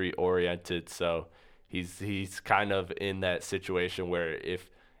very street oriented. So he's kind of in that situation where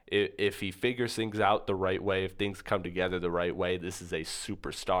if he figures things out the right way, if things come together the right way, this is a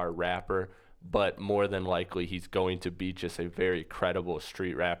superstar rapper. But more than likely, he's going to be just a very credible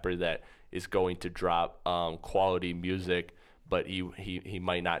street rapper that is going to drop quality music, but he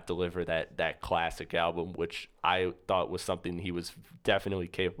might not deliver that classic album, which I thought was something he was definitely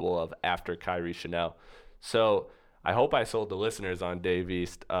capable of after Kyrie Chanel. So I hope I sold the listeners on Dave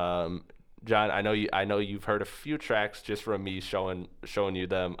East. John, I know you've heard a few tracks just from me showing you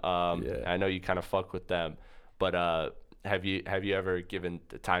them. I know you kind of fuck with them, but have you ever given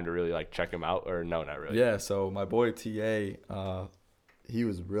the time to really like check him out, or no, not really? Yeah. So my boy TA, he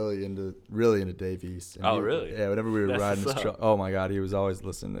was really into Dave East. And really? Yeah. Whenever we were riding his truck, oh my God, he was always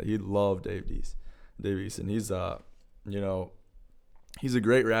listening. He loved Dave East, and he's he's a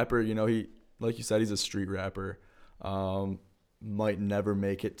great rapper. He, like you said, he's a street rapper. Might never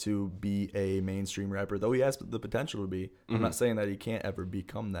make it to be a mainstream rapper, though he has the potential to be. Mm-hmm. I'm not saying that he can't ever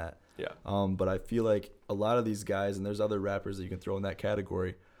become that. Yeah. But I feel like a lot of these guys, and there's other rappers that you can throw in that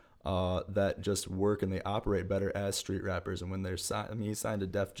category, that just work and they operate better as street rappers. And when they're signed, I mean, he signed to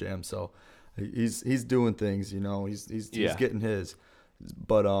Def Jam, so he's doing things. He's getting his.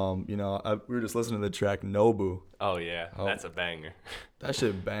 But we were just listening to the track Nobu. Oh yeah, that's a banger. That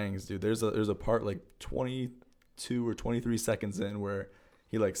shit bangs, dude. There's a part like 22 or 23 seconds in where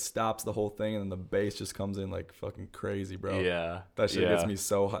he like stops the whole thing and then the bass just comes in like fucking crazy, bro. Yeah. That shit gets me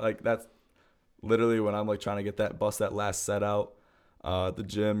so high. Like that's literally when I'm like trying to bust that last set out. At the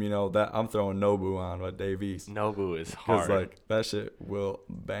gym, that I'm throwing Nobu on by Dave East. Nobu is Because, hard. that shit will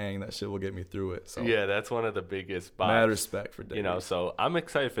bang. That shit will get me through it. So, Yeah, that's one of the biggest mad bops. respect for Dave East. So I'm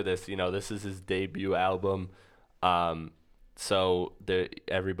excited for this. This is his debut album. So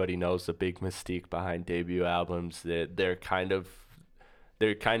everybody knows the big mystique behind debut albums. That they're kind of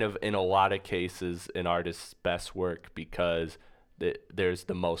in a lot of cases an artist's best work because there's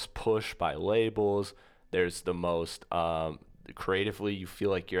the most push by labels. There's the most creatively, you feel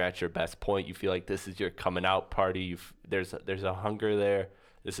like you're at your best point. You feel like this is your coming out party. There's a hunger there.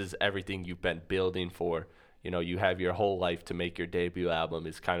 This is everything you've been building for. You have your whole life to make your debut album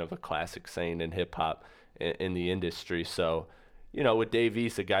is kind of a classic saying in hip hop in the industry. So, with Dave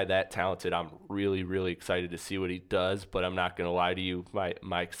East, a guy that talented, I'm really, really excited to see what he does. But I'm not gonna lie to you,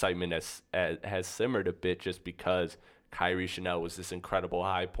 my excitement has simmered a bit just because Kyrie Chanel was this incredible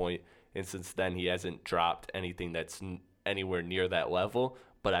high point, and since then he hasn't dropped anything that's anywhere near that level.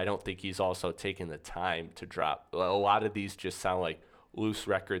 But I don't think he's also taken the time to drop. A lot of these just sound like loose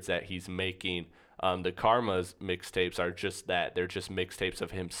records that he's making. The Karma's mixtapes are just that. They're just mixtapes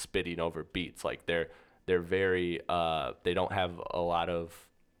of him spitting over beats. Like they're very they don't have a lot of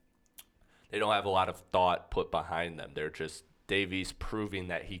thought put behind them. They're just Dave East proving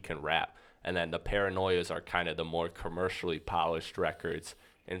that he can rap. And then the Paranoias are kind of the more commercially polished records.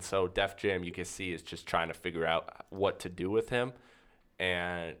 And so Def Jam, you can see, is just trying to figure out what to do with him.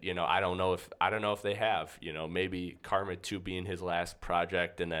 And I don't know if they have. Maybe Karma 2 being his last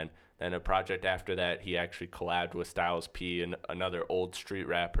project, and then a project after that he actually collabed with Styles P and another old street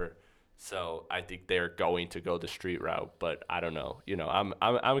rapper. So I think they're going to go the street route, but I don't know.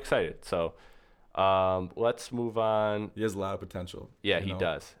 I'm excited. So let's move on. He has a lot of potential. Yeah, he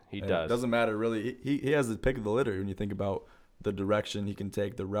does. He does. It doesn't matter really. He has the pick of the litter when you think about the direction he can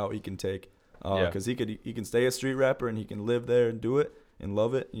take, the route he can take. Because he can stay a street rapper and he can live there and do it and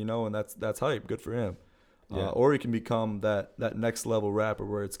love it, and that's hype. Good for him. Yeah. Or he can become that next level rapper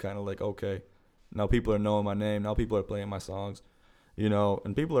where it's kind of like, okay, now people are knowing my name. Now people are playing my songs,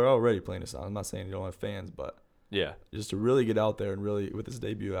 and people are already playing his songs. I'm not saying you don't have fans, but yeah, just to really get out there and really, with his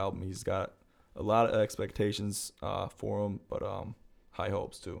debut album, he's got a lot of expectations for him, but high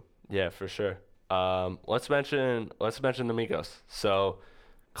hopes too. Yeah, for sure. Let's mention the Migos. So,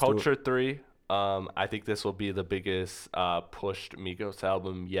 Culture 3. I think this will be the biggest pushed Migos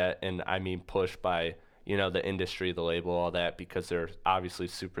album yet, and I mean pushed by the industry, the label, all that, because they're obviously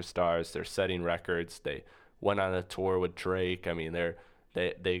superstars. They're setting records. They went on a tour with Drake. I mean,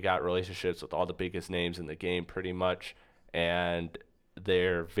 they got relationships with all the biggest names in the game pretty much, and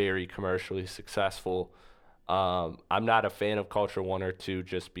they're very commercially successful. I'm not a fan of Culture 1 or 2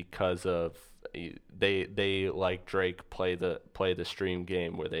 just because of they like Drake play the stream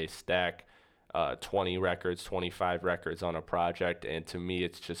game where they stack 20 records, 25 records on a project, and to me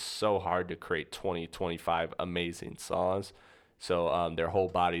it's just so hard to create 20, 25 amazing songs. So their whole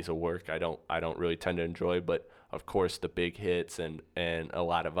bodies of work I don't really tend to enjoy, but of course the big hits and a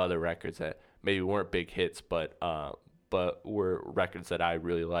lot of other records that maybe weren't big hits but were records that I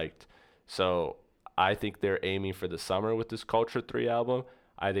really liked. So I think they're aiming for the summer with this Culture 3 album.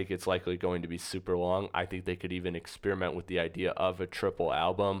 I think it's likely going to be super long. I think they could even experiment with the idea of a triple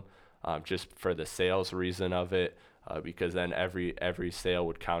album, just for the sales reason of it, because then every sale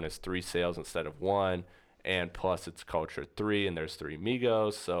would count as 3 sales instead of 1, and plus it's Culture 3 and there's 3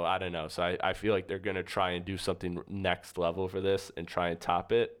 Migos, so I don't know. So I feel like they're going to try and do something next level for this and try and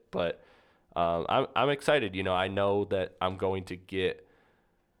top it, but I'm excited. I know that I'm going to get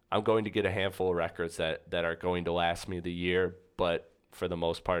a handful of records that are going to last me the year, but for the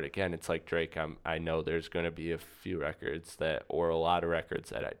most part, again, it's like Drake. I know there's going to be a few records or a lot of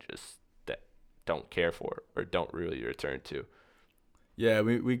records that I just don't care for or don't really return to. Yeah,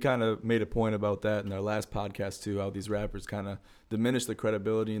 we kind of made a point about that in our last podcast too, how these rappers kind of diminish the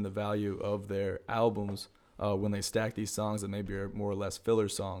credibility and the value of their albums when they stack these songs that maybe are more or less filler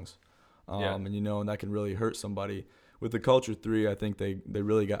songs. And that can really hurt somebody. With the Culture 3, I think they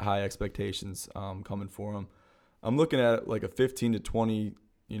really got high expectations coming for them. I'm looking at like a 15 to 20,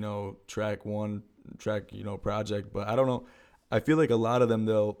 track project, but I don't know. I feel like a lot of them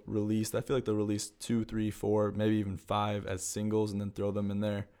they'll release 2, 3, 4, maybe even 5 as singles and then throw them in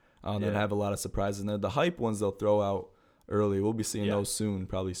there. And have a lot of surprises in there. The hype ones they'll throw out early. We'll be seeing those soon,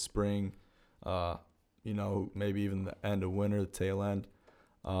 probably spring, maybe even the end of winter, the tail end.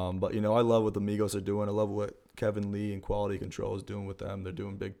 But I love what the Migos are doing. I love what Kevin Lee and Quality Control is doing with them. They're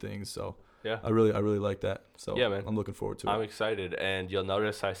doing big things. So yeah, I really like that. So yeah, man, I'm looking forward to it. I'm excited, and you'll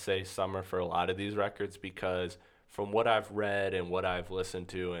notice I say summer for a lot of these records because from what I've read and what I've listened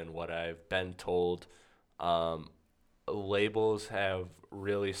to and what I've been told, a labels have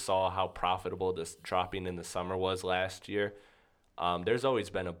really saw how profitable this dropping in the summer was last year. There's always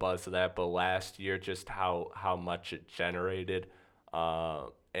been a buzz to that, but last year, just how much it generated,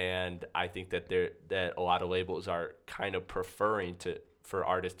 and I think that a lot of labels are kind of preferring for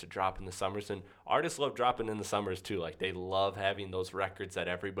artists to drop in the summers, and artists love dropping in the summers too. Like they love having those records that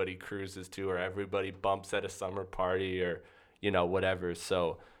everybody cruises to, or everybody bumps at a summer party, or whatever.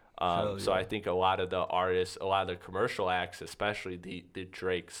 So. Hell So yeah. I think a lot of the artists, a lot of the commercial acts, especially the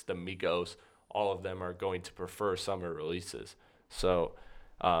Drakes, the Migos, all of them are going to prefer summer releases. So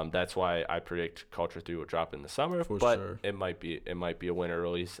that's why I predict Culture 3 will drop in the summer, For but sure. it might be a winter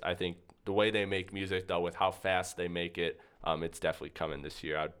release. I think the way they make music though, with how fast they make it, it's definitely coming this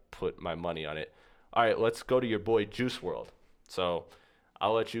year. I'd put my money on it. All right, let's go to your boy Juice World. So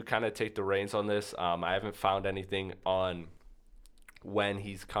I'll let you kind of take the reins on this. I haven't found anything on when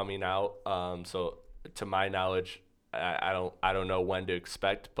he's coming out. So to my knowledge, I don't know when to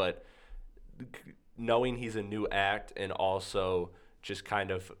expect, but knowing he's a new act, and also just kind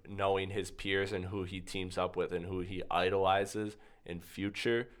of knowing his peers and who he teams up with and who he idolizes in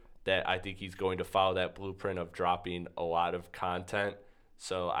future, that I think he's going to follow that blueprint of dropping a lot of content.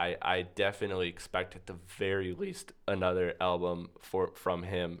 So I definitely expect at the very least another album from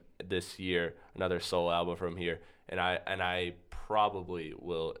him this year, another solo album from here, and I probably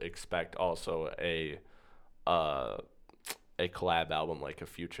will expect also uh, a collab album, like a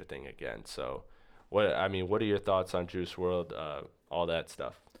Future thing again. So what are your thoughts on Juice World, all that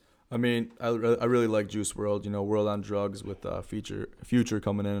stuff? I mean, I really like Juice World. World on Drugs with Future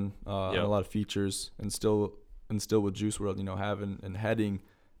coming in, and a Yep. lot of features, and still with Juice World, having and heading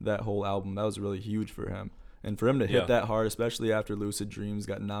that whole album, that was really huge for him. And for him to hit Yeah. that hard, especially after Lucid Dreams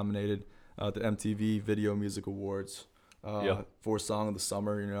got nominated at the MTV Video Music Awards Yep. for Song of the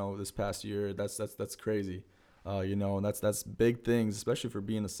Summer, this past year, that's crazy. And that's big things, especially for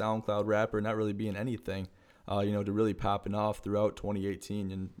being a SoundCloud rapper, not really being anything. To really popping off throughout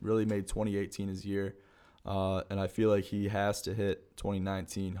 2018 and really made 2018 his year. And I feel like he has to hit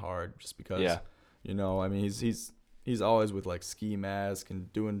 2019 hard just because, Yeah. I mean, he's always with like Ski Mask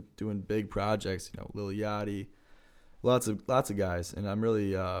and doing big projects, Lil Yachty, lots of guys. And I'm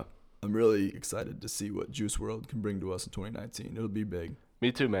really excited to see what Juice World can bring to us in 2019. It'll be big.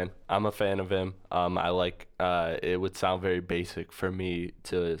 Me too, man. I'm a fan of him. I like. It would sound very basic for me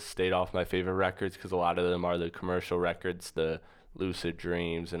to state off my favorite records, because a lot of them are the commercial records, the Lucid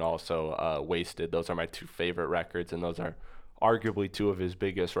Dreams, and also Wasted. Those are my two favorite records, and those are arguably two of his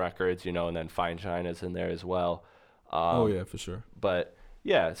biggest records. And then Fine China's in there as well. Oh yeah, for sure. But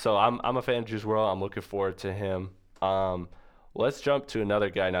yeah, so I'm a fan of Juice World. I'm looking forward to him. Let's jump to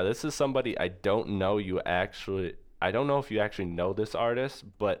another guy. Now, this is somebody I don't know if you actually know this artist,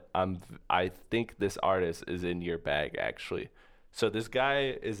 but I think this artist is in your bag actually. So this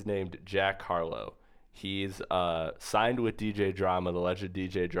guy is named Jack Harlow. He's signed with DJ Drama, the legend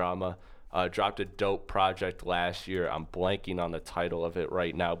DJ Drama. Dropped a dope project last year. I'm blanking on the title of it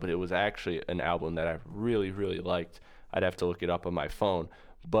right now, but it was actually an album that I really, really liked. I'd have to look it up on my phone.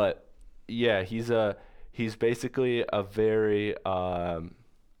 But yeah, he's basically a very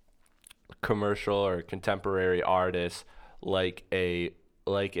commercial or contemporary artist, like a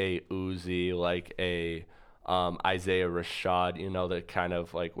Uzi, like a Isaiah Rashad, the kind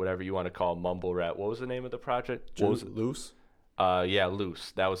of like whatever you want to call mumble rap. What was the name of the project? What was it? Loose. Yeah,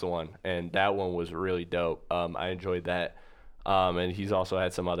 Loose. That was the one, and that one was really dope. I enjoyed that. And he's also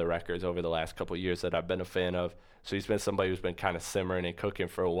had some other records over the last couple of years that I've been a fan of. So he's been somebody who's been kind of simmering and cooking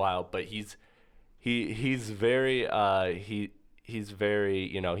for a while, but he's very he's very,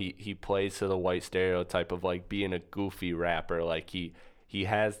 he plays to the white stereotype of like being a goofy rapper. Like he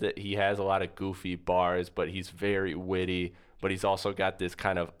has a lot of goofy bars, but he's very witty, but he's also got this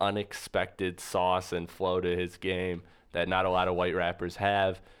kind of unexpected sauce and flow to his game that not a lot of white rappers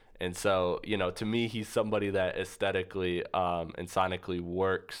have. And so, to me, he's somebody that aesthetically and sonically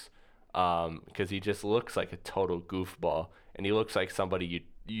works, because he just looks like a total goofball, and he looks like somebody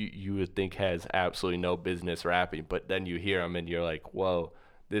you would think has absolutely no business rapping, but then you hear him and you're like, whoa,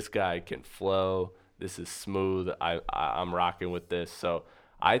 this guy can flow. This is smooth. I'm rocking with this. So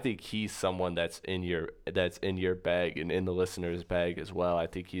I think he's someone that's in your bag and in the listener's bag as well. I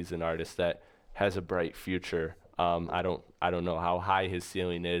think he's an artist that has a bright future. I don't know how high his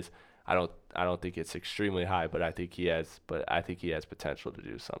ceiling is. I don't think it's extremely high, but I think he has potential to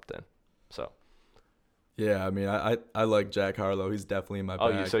do something. So Yeah, I mean, I like Jack Harlow. He's definitely in my Oh,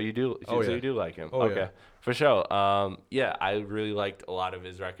 bag. Oh so yeah. you do like him. Oh yeah. Okay, for sure. Yeah, I really liked a lot of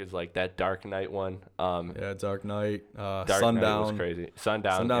his records, like that Dark Knight one. Yeah, Dark Knight, Dark Knight was Sundown. crazy.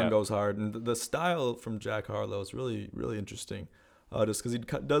 Sundown, Sundown yeah, goes hard, and the style from Jack Harlow is really really interesting. Just because he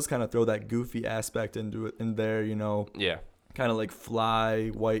does kind of throw that goofy aspect into it in there, yeah, kind of like fly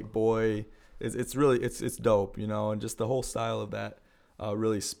white boy. It's really it's dope, and just the whole style of that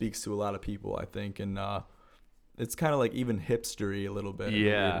really speaks to a lot of people, I think, and it's kind of like even hipstery a little bit in a weird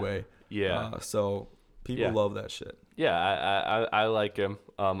yeah, way. yeah, So people yeah. love that shit. Yeah, I like him.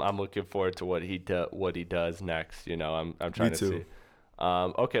 I'm looking forward to what he does next. I'm Me trying to too. see.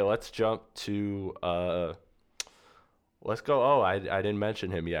 Okay, let's jump to let's go. Oh, I didn't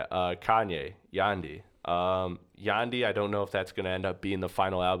mention him yet. Kanye, Yandi. Yandi, I don't know if that's gonna end up being the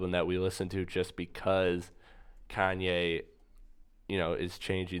final album that we listen to, just because Kanye, is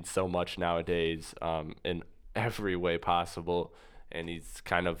changing so much nowadays, in every way possible, and he's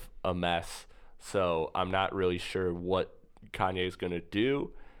kind of a mess. So I'm not really sure what Kanye is gonna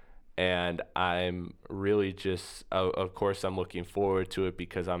do, and I'm really just, of course, I'm looking forward to it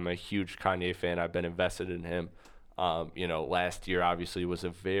because I'm a huge Kanye fan. I've been invested in him. Last year obviously was a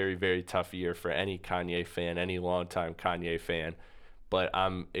very, very tough year for any Kanye fan, any longtime Kanye fan. But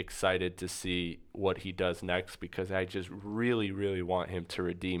I'm excited to see what he does next because I just really, really want him to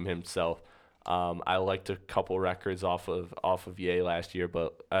redeem himself. I liked a couple records off of Ye last year,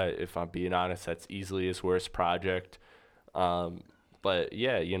 but if I'm being honest, that's easily his worst project. Um, but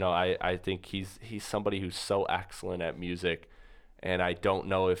yeah, I think he's somebody who's so excellent at music, and I don't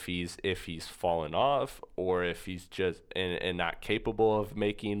know if he's fallen off, or if he's just and not capable of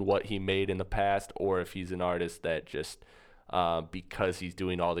making what he made in the past, or if he's an artist that just, because he's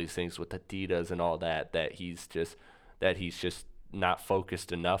doing all these things with Adidas and all that he's just not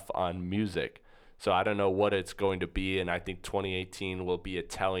focused enough on music. So I don't know what it's going to be, and I think 2018 will be a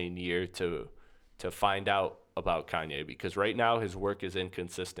telling year to find out about Kanye, because right now his work is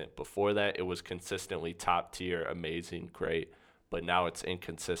inconsistent. Before that, it was consistently top tier, amazing, great, but now it's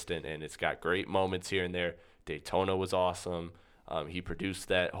inconsistent, and it's got great moments here and there. Daytona was awesome. He produced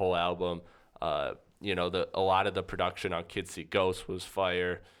that whole album. A lot of the production on Kids See Ghosts was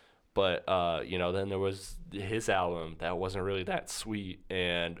fire. But then there was his album that wasn't really that sweet,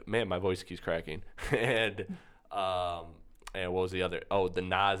 and man, my voice keeps cracking. and um, and what was the other? Oh, the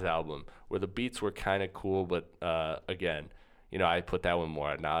Nas album, where the beats were kind of cool, but again, I put that one more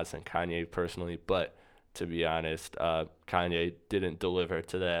on Nas than Kanye personally. But to be honest, Kanye didn't deliver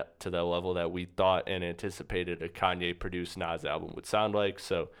to that level that we thought and anticipated a Kanye produced Nas album would sound like.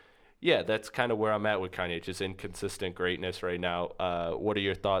 So yeah, that's kind of where I'm at with Kanye, just inconsistent greatness right now. What are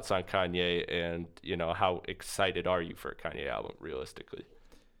your thoughts on Kanye, and how excited are you for a Kanye album realistically?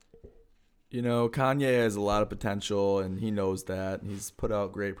 Kanye has a lot of potential, and he knows that. He's put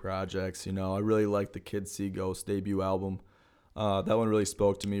out great projects. I really like the Kids See Ghost debut album. That one really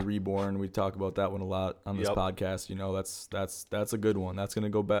spoke to me. Reborn, we talk about that one a lot on this Yep. podcast. That's a good one. That's gonna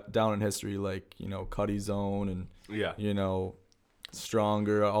go down in history, like Cuddy Zone and Yeah.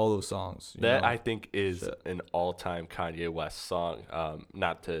 Stronger, all those songs. That I think is Shit. an all-time Kanye West song.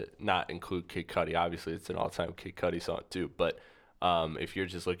 Not to not include Kid Cudi. Obviously, it's an all-time Kid Cudi song too. But if you're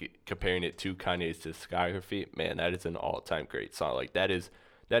just comparing it to Kanye's discography, man, that is an all-time great song. Like that is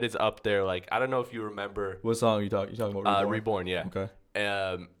up there. Like, I don't know if you remember What song you talking about? Reborn? Reborn. Yeah. Okay.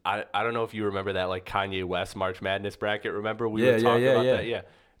 I don't know if you remember that, like, Kanye West March Madness bracket. Remember we Yeah, were yeah, talking yeah, about yeah. that? Yeah.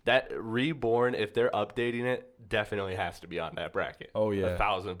 That Reborn, if they're updating it, definitely has to be on that bracket. Oh yeah.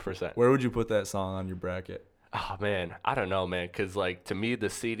 1,000%. Where would you put that song on your bracket? Oh man, I don't know, man, because like to me the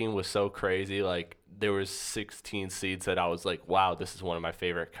seeding was so crazy. Like there was 16 seeds that I was like, wow, this is one of my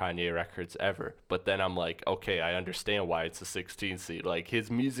favorite Kanye records ever. But then I'm like, okay, I understand why it's a 16 seed. Like his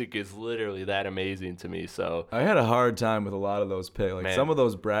music is literally that amazing to me. So I had a hard time with a lot of those picks. Like man, some of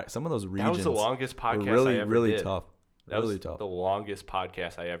those regions. that was the longest were podcast really, I ever really did. tough. That Really was tough. the longest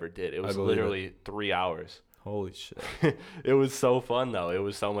podcast I ever did. It was believe it. literally 3 hours. Holy shit. It was so fun though. It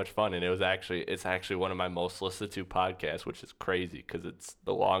was so much fun, and it's actually one of my most listened to podcasts, which is crazy because it's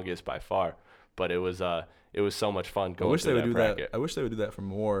the longest by far. But it was so much fun I going wish they through would that do bracket. that. I wish they would do that for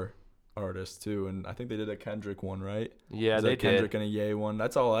more artists too. And I think they did a Kendrick one, right? Yeah, Was they that Kendrick did. and a Ye one?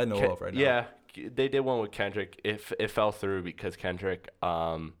 That's all I know of right now. Yeah, they did one with Kendrick. It fell through because Kendrick,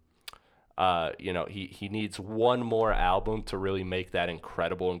 he needs one more album to really make that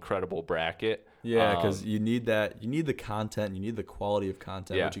incredible bracket. Yeah, because you need that. You need the content. You need the quality of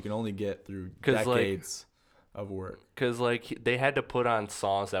content, Yeah. which you can only get through 'Cause, like, decades of work. Because, like, they had to put on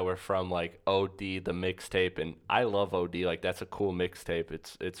songs that were from, like, OD, the mixtape, and I love OD. Like, that's a cool mixtape.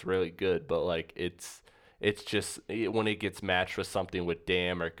 It's really good, but, like, it's just when it gets matched with something with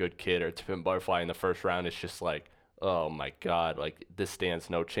Damn or Good Kid or Tip and Butterfly in the first round, it's just like, oh my God, like this stands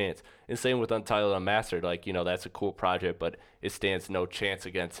no chance. And same with Untitled Unmastered, like, that's a cool project, but it stands no chance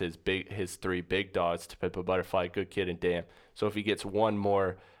against his three big dogs, To Pimp a Butterfly, Good Kid, and Damn. So if he gets one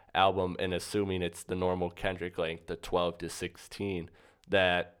more album, and assuming it's the normal Kendrick length, the 12 to 16,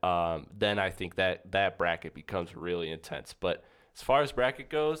 that then I think that bracket becomes really intense. But as far as bracket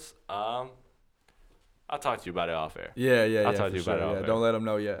goes, I'll talk to you about it off air. Yeah, I'll talk for to you sure. about it off Yeah, air. don't let them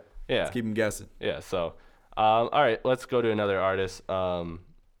know yet. Yeah. Let's keep them guessing. Yeah, so, all right, let's go to another artist. Let's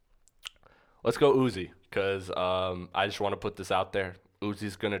go Uzi, because I just want to put this out there.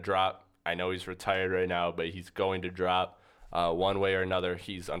 Uzi's going to drop. I know he's retired right now, but he's going to drop one way or another.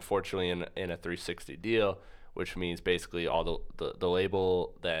 He's unfortunately in a 360 deal, which means basically all the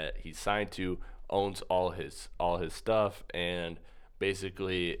label that he's signed to owns all his stuff and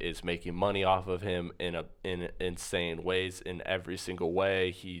basically is making money off of him in insane ways in every single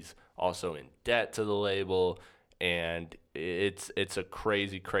way. He's also in debt to the label, and it's a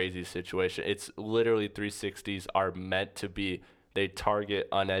crazy situation. It's literally 360s are meant to be, they target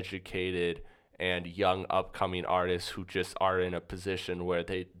uneducated and young upcoming artists who just are in a position where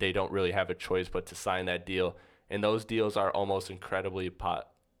they don't really have a choice but to sign that deal. And those deals are almost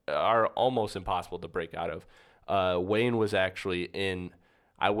almost impossible to break out of. Wayne was actually in,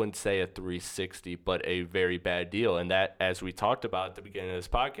 I wouldn't say a 360, but a very bad deal. And that, as we talked about at the beginning of this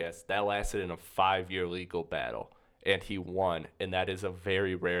podcast, that lasted in a 5-year legal battle. And he won. And that is a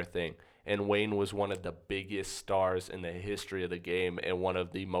very rare thing. And Wayne was one of the biggest stars in the history of the game and one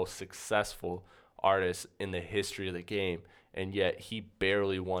of the most successful artists in the history of the game. And yet he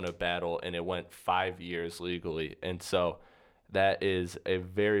barely won a battle, and it went 5 years legally. And so that is a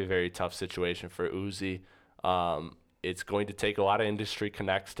very, very tough situation for Uzi. It's going to take a lot of industry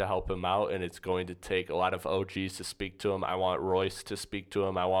connects to help him out, and it's going to take a lot of OGs to speak to him. I want Royce to speak to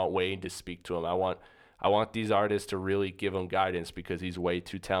him. I want Wayne to speak to him. I want these artists to really give him guidance because he's way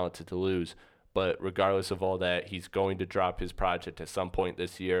too talented to lose. But regardless of all that, he's going to drop his project at some point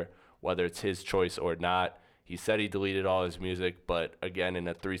this year, whether it's his choice or not. He said he deleted all his music, but again, in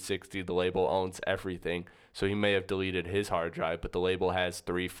a 360, the label owns everything. So he may have deleted his hard drive, but the label has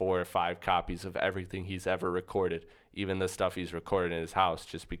 3, 4, or 5 copies of everything he's ever recorded, even the stuff he's recorded in his house,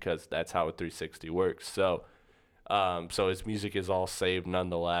 just because that's how a 360 works. So his music is all saved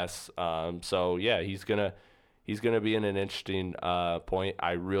nonetheless. So yeah, he's gonna be in an interesting point.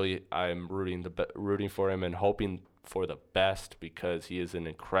 I'm rooting for him and hoping for the best because he is an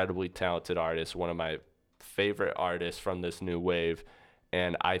incredibly talented artist, one of my favorite artists from this new wave,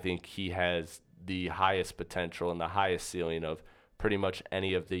 and I think he has the highest potential and the highest ceiling of pretty much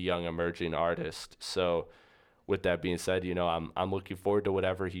any of the young emerging artists. So with that being said, I'm looking forward to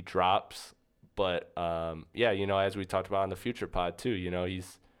whatever he drops. But yeah, as we talked about on the Future Pod too,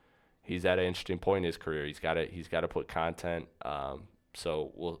 he's at an interesting point in his career. He's got to put content.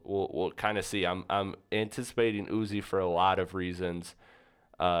 So we'll kind of see. I'm anticipating Uzi for a lot of reasons.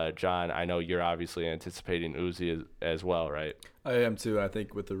 John, I know you're obviously anticipating Uzi as well, right? I am too. I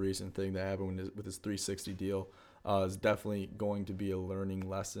think with the recent thing that happened with his 360 deal, is definitely going to be a learning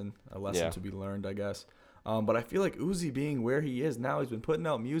lesson, to be learned, I guess. But I feel like Uzi being where he is now, he's been putting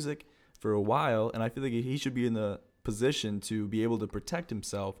out music for a while, and I feel like he should be in the position to be able to protect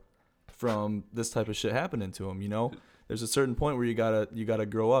himself from this type of shit happening to him. There's a certain point where you gotta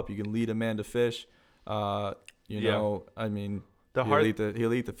grow up. You can lead a man to fish. I mean,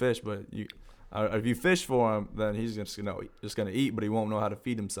 he'll eat the fish, but if you fish for him, then he's just gonna eat, but he won't know how to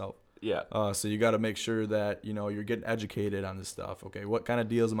feed himself. Yeah. So you got to make sure that you're getting educated on this stuff. Okay, what kind of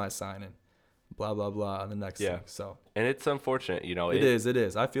deals am I signing? Blah blah blah. On the next thing. So. And it's unfortunate, It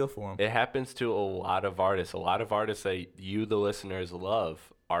is. I feel for him. It happens to a lot of artists. A lot of artists that you, the listeners,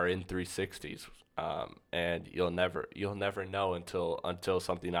 love are in 360s. And you'll never know until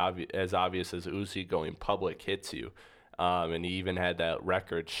something as obvious as Uzi going public hits you. And he even had that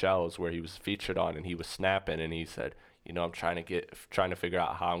record Shells where he was featured on, and he was snapping, and he said, I'm trying to figure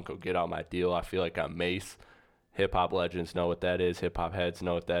out how I'm gonna get on my deal. I feel like I'm Mace. Hip hop legends know what that is. Hip hop heads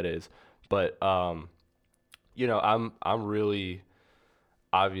know what that is. But I'm really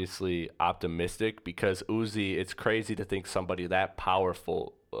obviously optimistic because Uzi, it's crazy to think somebody that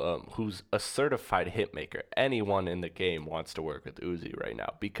powerful, who's a certified hit maker. Anyone in the game wants to work with Uzi right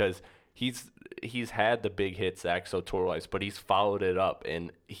now because he's had the big hits, XO Tour Life, but he's followed it up,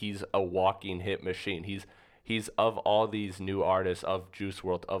 and he's a walking hit machine. He's of all these new artists, of Juice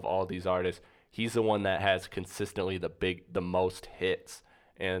WRLD, of all these artists, he's the one that has consistently the most hits.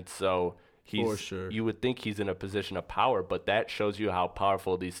 And so you would think he's in a position of power, but that shows you how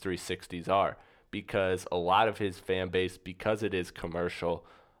powerful these 360s are. because a lot of his fan base, because it is commercial,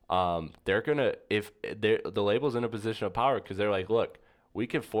 they're gonna if the label's in a position of power because they're like, look, we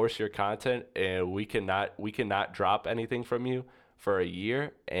can force your content and we cannot drop anything from you for a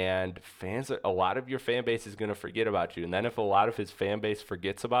year, and a lot of your fan base is gonna forget about you, and then if a lot of his fan base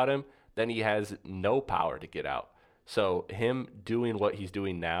forgets about him, then he has no power to get out. So him doing what he's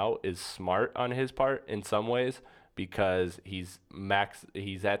doing now is smart on his part in some ways because he's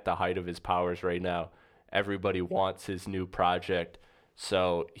at the height of his powers right now. Everybody wants his new project.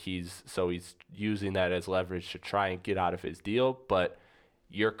 So he's using that as leverage to try and get out of his deal, but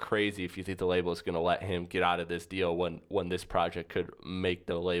you're crazy if you think the label is going to let him get out of this deal when this project could make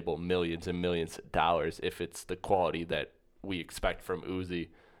the label millions and millions of dollars if it's the quality that we expect from Uzi.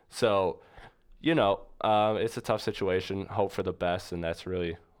 So, it's a tough situation. Hope for the best, and that's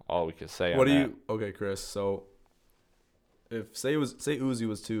really all we can say. What on do that. you? Okay, Chris. So, if say Uzi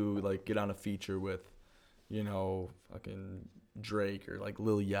was to like get on a feature with, fucking Drake or like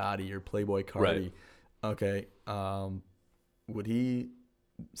Lil Yachty or Playboy Cardi, Right. okay, would he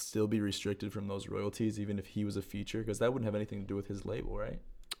still be restricted from those royalties even if he was a feature? Because that wouldn't have anything to do with his label, right?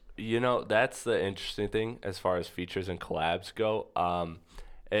 That's the interesting thing as far as features and collabs go.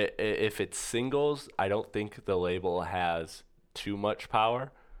 If it's singles, I don't think the label has too much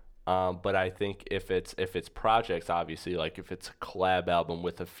power. But I think if it's projects, obviously, like if it's a collab album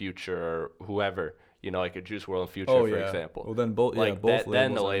with a Future or whoever, like a Juice WRLD and Future, Oh for yeah. example. Well, then both Like both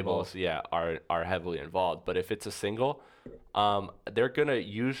then the labels are labels, involved. are heavily involved. But if it's a single, they're gonna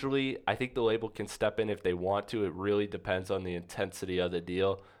usually. I think the label can step in if they want to. It really depends on the intensity of the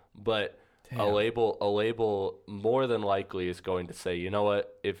deal. But a Damn. label more than likely is going to say, you know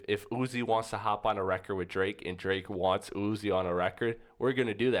what, if Uzi wants to hop on a record with Drake and Drake wants Uzi on a record, we're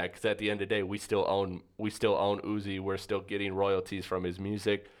gonna do that because at the end of the day, we still own Uzi. We're still getting royalties from his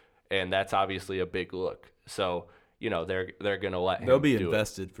music, and that's obviously a big look. So they're gonna let They'll him be do it.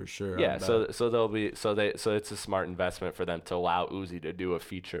 invested for sure. I Yeah, bet. so they'll be so it's a smart investment for them to allow Uzi to do a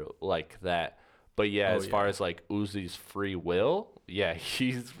feature like that. But yeah, Oh as far yeah. as like Uzi's free will, yeah,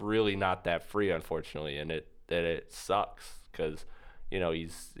 he's really not that free, unfortunately, and it sucks because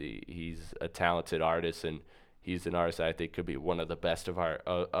he's a talented artist and he's an artist that I think could be one of the best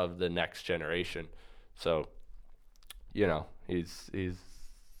of the next generation. So he's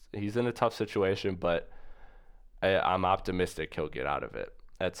in a tough situation, but I'm optimistic he'll get out of it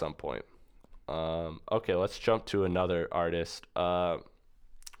at some point. Okay, let's jump to another artist.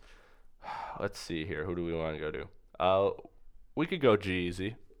 Let's see here. Who do we want to go to? We could go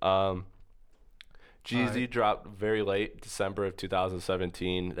G-Eazy. All right. G-Eazy dropped very late, December of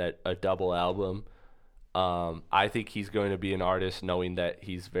 2017, that a double album. I think he's going to be an artist, knowing that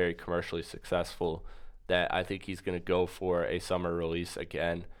he's very commercially successful, that I think he's going to go for a summer release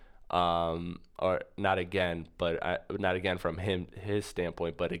again. Or not again, but not again from his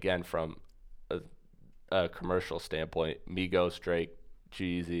standpoint, but again from a commercial standpoint. Migos, Drake,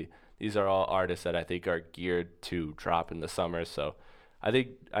 Jeezy, these are all artists that I think are geared to drop in the summer. So I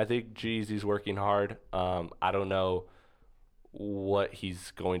think Jeezy's working hard. I don't know what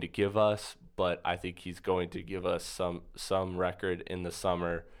he's going to give us, but I think he's going to give us some record in the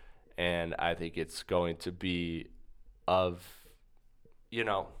summer, and I think it's going to be of you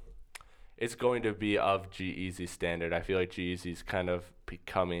know it's going to be of G-Eazy standard. I feel like G-Eazy's kind of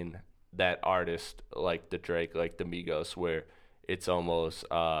becoming that artist like the Drake, like the Migos, where it's almost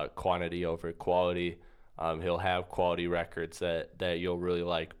quantity over quality. He'll have quality records that you'll really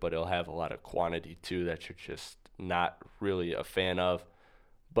like, but he'll have a lot of quantity too that you're just not really a fan of.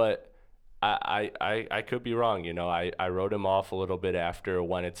 But I could be wrong. I wrote him off a little bit after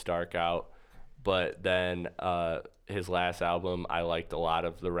When It's Dark Out, but then his last album, I liked a lot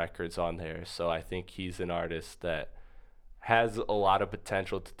of the records on there. So I think he's an artist that has a lot of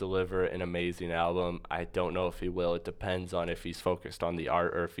potential to deliver an amazing album. I don't know if he will. It depends on if he's focused on the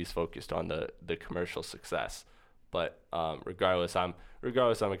art or if he's focused on the commercial success. But regardless, I'm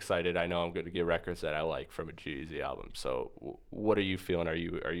excited. I know I'm going to get records that I like from a Jeezy album. So what are you feeling? Are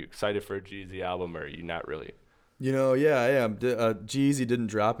you excited for a Jeezy album, or are you not really? Yeah, I am. Jeezy didn't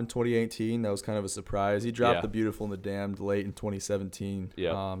drop in 2018. That was kind of a surprise. He dropped Yeah. The Beautiful and the Damned late in 2017.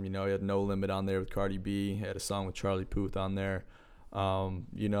 Yep. He had No Limit on there with Cardi B. He had a song with Charlie Puth on there.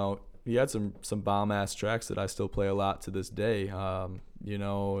 He had some bomb ass tracks that I still play a lot to this day. And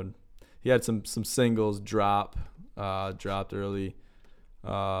he had some singles dropped early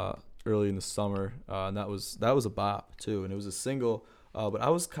in the summer, and that was a bop too, and it was a single. But I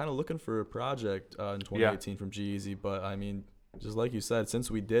was kind of looking for a project in Yeah. 2018 from G-Eazy, but I mean, just like you said, since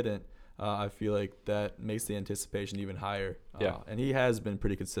we didn't, I feel like that makes the anticipation even higher. Yeah. And he has been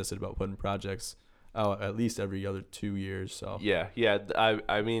pretty consistent about putting projects out at least every other 2 years. So Yeah.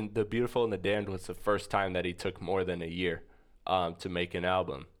 I mean, The Beautiful and the Damned was the first time that he took more than a year to make an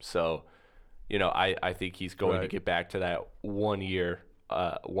album. So, I think he's going to right. get back to that 1 year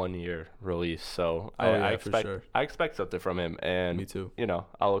release. So Oh I yeah, for expect sure. I expect something from him, and Me too.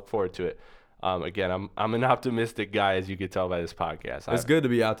 I'll look forward to it. Again, I'm an optimistic guy, as you can tell by this podcast. It's good to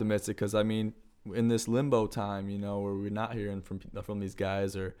be optimistic because I mean, in this limbo time, where we're not hearing from these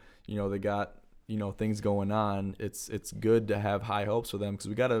guys, or they got things going on. It's good to have high hopes for them because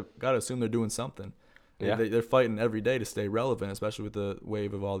we gotta assume they're doing something. Yeah. They're fighting every day to stay relevant, especially with the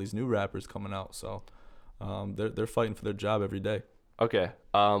wave of all these new rappers coming out. So they're fighting for their job every day. Okay.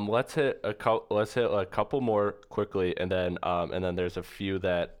 Let's hit a couple more quickly, and then there's a few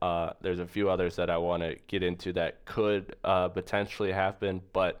others that I want to get into that could potentially happen,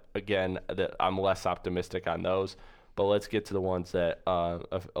 but again, I'm less optimistic on those. But let's get to the ones that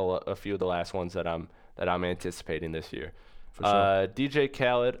a few of the last ones that I'm anticipating this year. For sure. DJ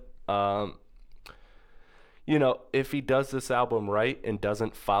Khaled. If he does this album right and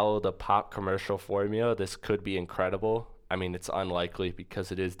doesn't follow the pop commercial formula, this could be incredible. I mean, it's unlikely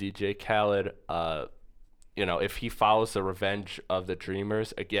because it is DJ Khaled. If he follows the Revenge of the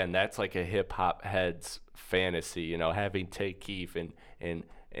Dreamers, again, that's like a hip hop head's fantasy. Having Tay Keith and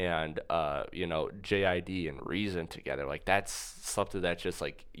JID and Reason together, like that's something that's just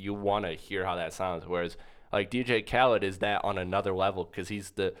like you want to hear how that sounds. Whereas like DJ Khaled is that on another level because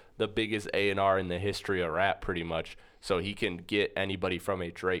he's the biggest A&R in the history of rap pretty much. So he can get anybody from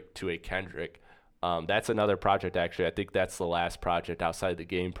a Drake to a Kendrick. That's another project actually. I think that's the last project outside the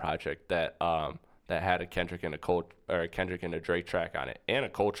Game project that had a Kendrick and a Kendrick and a Drake track on it, and a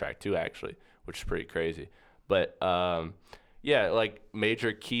Cole track too actually, which is pretty crazy. But yeah, like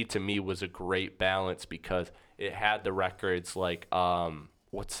Major Key to me was a great balance because it had the records like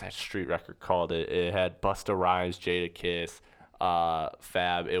what's that street record called? It had Busta Rhymes, Jada Kiss,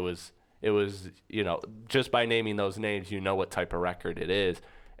 Fab. It was just by naming those names, what type of record it is.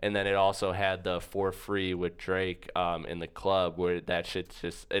 And then it also had the For Free with Drake in the club, where that shit's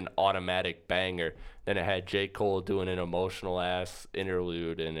just an automatic banger. Then it had J. Cole doing an emotional ass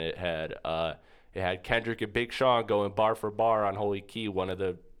interlude, and it had Kendrick and Big Sean going bar for bar on Holy Key, one of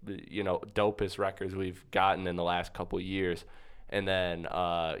the dopest records we've gotten in the last couple years. And then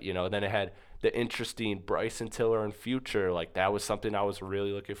then it had the interesting Bryson Tiller and Future. Like that was something I was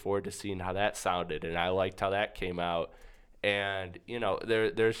really looking forward to seeing how that sounded, and I liked how that came out. And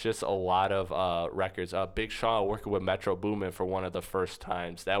there's just a lot of records. Big Sean working with Metro Boomin for one of the first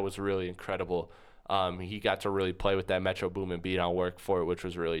times. That was really incredible. He got to really play with that Metro Boomin beat on Work For It, which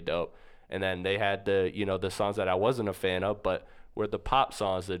was really dope. And then they had the songs that I wasn't a fan of, but were the pop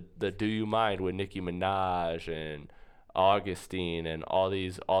songs, the Do You Mind with Nicki Minaj and Augustine and all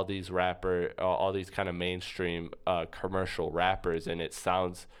these kind of mainstream commercial rappers, and it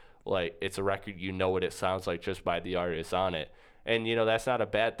sounds like it's a record, what it sounds like just by the artists on it. And that's not a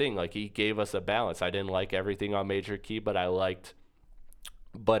bad thing. Like he gave us a balance. I didn't like everything on Major Key, but I liked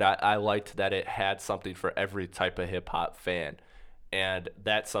that it had something for every type of hip hop fan. And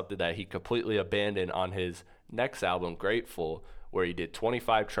that's something that he completely abandoned on his next album, Grateful, where he did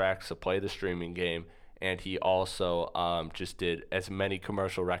 25 tracks to play the streaming game. And he also just did as many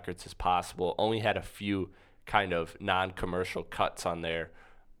commercial records as possible. Only had a few kind of non-commercial cuts on there.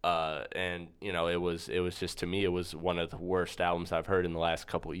 And it was just, to me, it was one of the worst albums I've heard in the last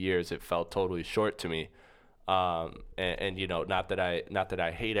couple of years. It felt totally short to me. And not that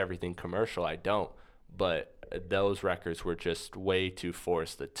I hate everything commercial, I don't, but those records were just way too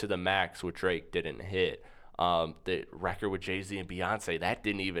forced. The To The Max with Drake didn't hit. The record with Jay-Z and Beyonce, that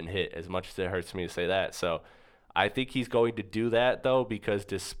didn't even hit, as much as it hurts me to say that. So I think he's going to do that though, because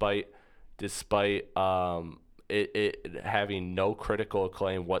despite it having no critical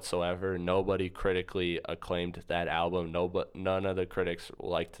acclaim whatsoever, nobody critically acclaimed that album. None of the critics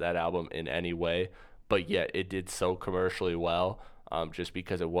liked that album in any way, but yet it did so commercially well, just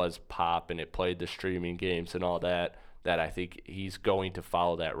because it was pop and it played the streaming games and all that I think he's going to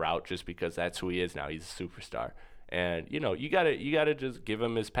follow that route, just because that's who he is now. He's a superstar. And you gotta just give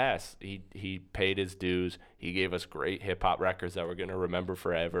him his pass. He paid his dues. He gave us great hip hop records that we're gonna remember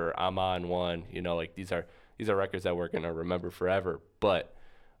forever. I'm on one. Like these are records that we're gonna remember forever. But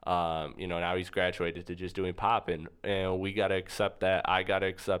now he's graduated to just doing pop, and we gotta accept that. I gotta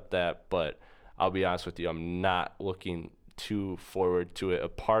accept that. But I'll be honest with you, I'm not looking too forward to it. A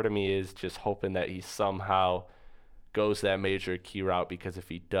part of me is just hoping that he somehow goes that Major Key route, because if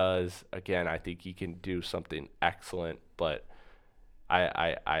he does, again, I think he can do something excellent. But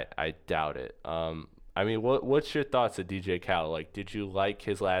I doubt it. I mean, what's your thoughts of DJ Khaled? Like, did you like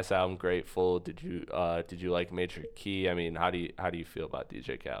his last album, Grateful? Did you like Major Key? I mean, how do you feel about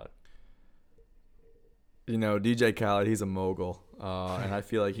DJ Khaled? DJ Khaled, he's a mogul, and I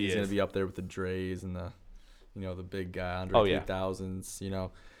feel like He he's gonna is. be up there with the Dre's and the big guy Andre Oh yeah.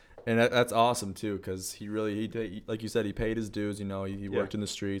 3000s, and that's awesome too, because like you said, he paid his dues. He Yeah. worked in the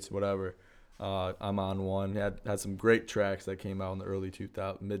streets, whatever. I'm on one. He had some great tracks that came out in the early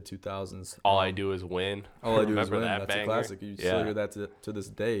 2000 mid 2000s. All I Do Is Win. All I do is Remember win. that That's banger? a classic. You still Yeah. hear that to this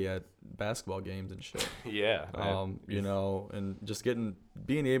day at basketball games and shit. Yeah. Man. And just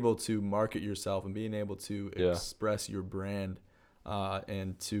being able to market yourself and being able to Yeah. express your brand,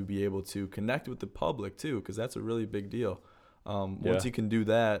 and to be able to connect with the public too, because that's a really big deal. Once Yeah. you can do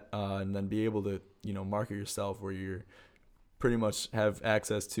that, and then be able to, market yourself where you're pretty much have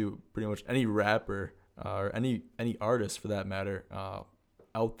access to pretty much any rapper, or any artist for that matter,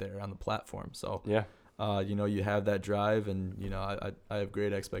 out there on the platform. So Yeah. you have that drive, and I have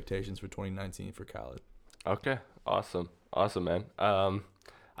great expectations for 2019 for Khaled. Okay. Awesome. Awesome, man.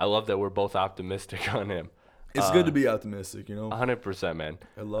 I love that we're both optimistic on him. It's good to be optimistic, 100%, man.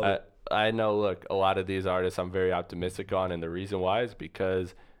 I love it. I know, look, a lot of these artists I'm very optimistic on, and the reason why is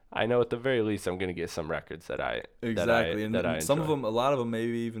because I know at the very least I'm going to get some records that I Exactly, that I and some of enjoy. them, a lot of them,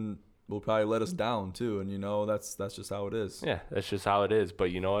 maybe even will probably let us down too, and that's just how it is. Yeah, that's just how it is.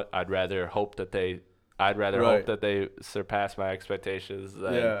 But you know what? I'd rather hope that they Right. hope that they surpass my expectations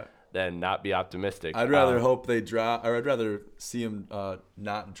than not be optimistic. I'd rather hope they drop, or I'd rather see them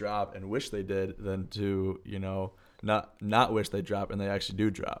not drop and wish they did, than to not wish they drop and they actually do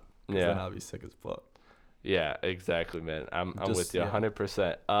drop. 'Cause Yeah. then I'll be sick as fuck. Yeah, exactly, man. I'm Just- with you yeah.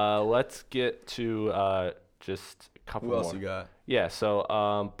 100%. Let's get to just a couple Who else more. you got? Yeah, so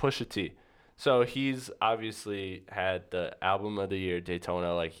Pusha T. So he's obviously had the album of the year,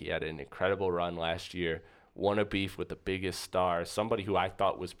 Daytona. Like, he had an incredible run last year. Won a beef with the biggest star, somebody who I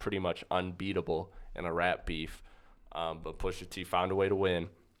thought was pretty much unbeatable in a rap beef. But Pusha T found a way to win.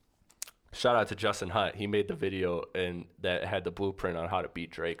 Shout out to Justin Hunt. He made the video and that had the blueprint on how to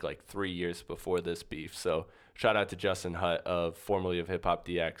beat Drake like 3 years before this beef. So shout out to Justin Hunt, formerly of Hip Hop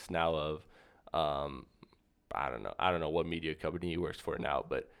DX, now of I don't know what media company he works for now,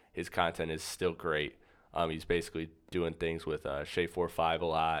 but his content is still great. He's basically doing things with Shay 45 a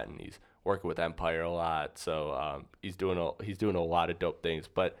lot, and he's working with Empire a lot. So he's doing a lot of dope things.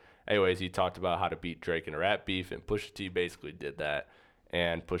 But anyways, he talked about how to beat Drake in a rap beef, and Pusha T basically did that.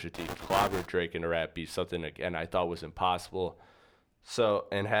 And Pusha T clobbered Drake in a rap beef, something again I thought was impossible. So,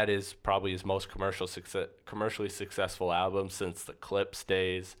 and had probably his most commercially successful album since the Clips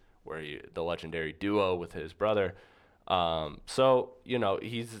days, where the legendary duo with his brother. So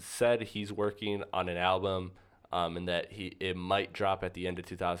he's said he's working on an album, and that it might drop at the end of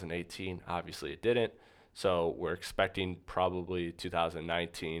 2018. Obviously, it didn't. So we're expecting probably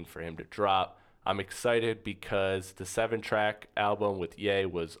 2019 for him to drop. I'm excited because the 7-track album with Ye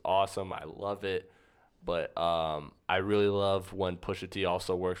was awesome. I love it. But I really love when Pusha T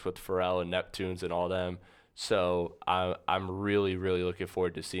also works with Pharrell and Neptunes and all them. So I'm really, really looking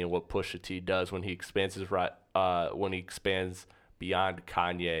forward to seeing what Pusha T does when he expands beyond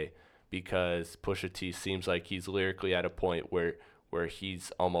Kanye, because Pusha T seems like he's lyrically at a point where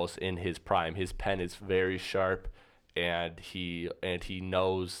he's almost in his prime. His pen is very sharp, and he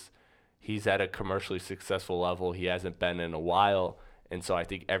knows he's at a commercially successful level he hasn't been in a while. And so I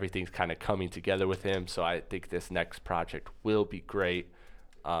think everything's kind of coming together with him. So I think this next project will be great.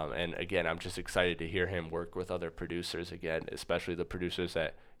 And again, I'm just excited to hear him work with other producers again, especially the producers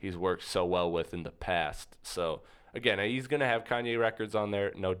that he's worked so well with in the past. So again, he's going to have Kanye records on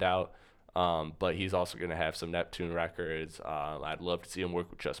there, no doubt. But he's also going to have some Neptune records. I'd love to see him work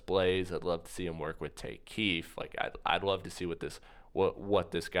with Just Blaze. I'd love to see him work with Tay Keith. Like, I'd love to see what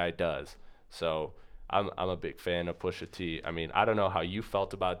this guy does. So I'm a big fan of Pusha T. I mean, I don't know how you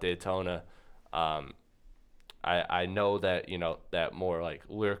felt about Daytona. I know that, that more like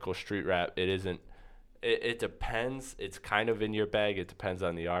lyrical street rap, it depends. It's kind of in your bag. It depends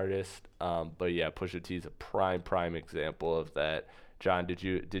on the artist. But yeah, Pusha T is a prime example of that. John, did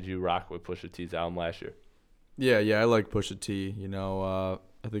you rock with Pusha T's album last year? Yeah, I like Pusha T. I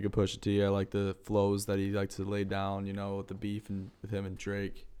think of Pusha T. I like the flows that he likes to lay down, with the beef and with him and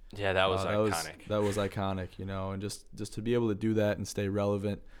Drake. Yeah, that was iconic. That was iconic, and just to be able to do that and stay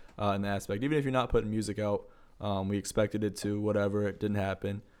relevant in the aspect, even if you're not putting music out, we expected it to, whatever, it didn't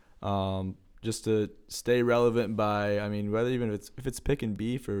happen. Just to stay relevant whether even if it's picking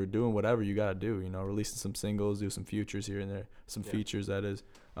beef or doing whatever you gotta do, releasing some singles, do some features here and there, some features that is,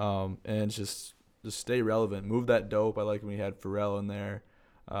 and it's just just stay relevant. Move that dope. I like when we had Pharrell in there.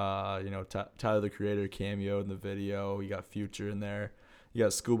 Tyler the Creator cameo in the video. You got Future in there. You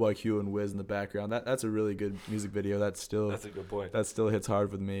got Schoolboy Q and Wiz in the background. That's a really good music video. That's a good point. That still hits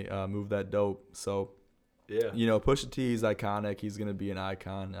hard with me. Move that dope. So, yeah, Pusha T, he's iconic. He's gonna be an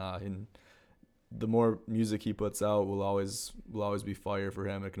icon. And the more music he puts out will always be fire for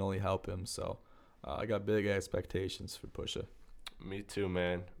him. It can only help him. So, I got big expectations for Pusha. Me too,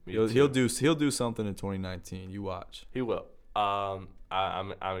 man. He'll do something in 2019. You watch. He will. I'm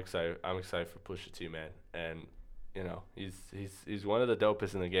excited. I'm excited for Pusha T, man, and he's one of the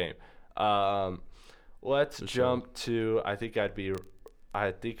dopest in the game. Let's jump to. I think I'd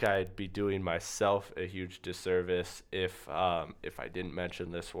be doing myself a huge disservice if I didn't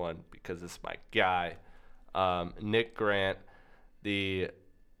mention this one because it's my guy, Nick Grant, the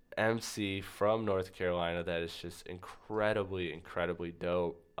MC from North Carolina that is just incredibly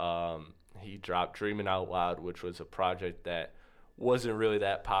dope. He dropped Dreaming Out Loud, which was a project that wasn't really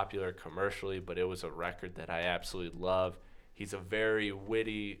that popular commercially, but it was a record that I absolutely love. He's a very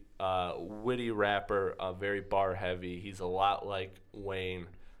witty rapper, very bar heavy. He's a lot like Wayne,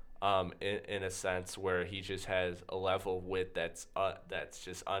 in a sense where he just has a level of wit that's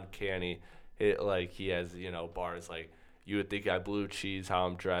just uncanny. He has bars like, "You would think I blue cheese how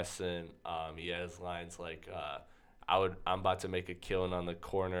I'm dressing." He has lines like, I'm about to make a killing on the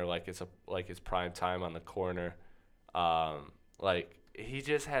corner, like it's prime time on the corner. He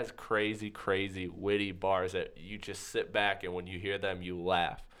just has crazy witty bars that you just sit back and when you hear them you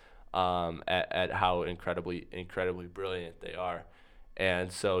laugh at how incredibly brilliant they are.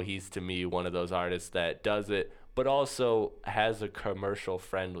 And so he's, to me, one of those artists that does it but also has a commercial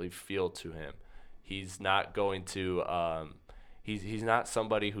friendly feel to him. He's not going to he's not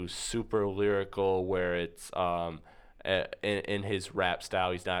somebody who's super lyrical where it's in his rap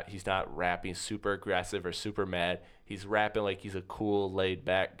style. He's not rapping super aggressive or super mad. He's rapping like he's a cool, laid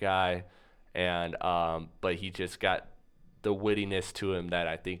back guy, and but he just got the wittiness to him that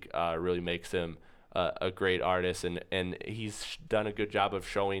I think really makes him a great artist, and he's done a good job of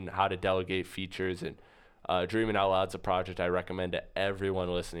showing how to delegate features. And Dreaming Out Loud's a project I recommend to everyone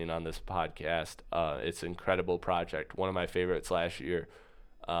listening on this podcast. It's an incredible project, one of my favorites last year.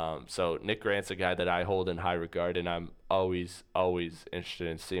 So Nick Grant's a guy that I hold in high regard, and I'm always interested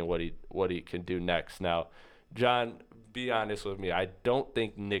in seeing what he can do next. Now, John, be honest with me. I don't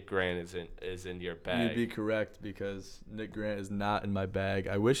think Nick Grant is in your bag. You'd be correct because Nick Grant is not in my bag.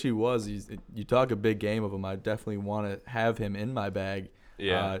 I wish he was. You talk a big game of him. I definitely want to have him in my bag.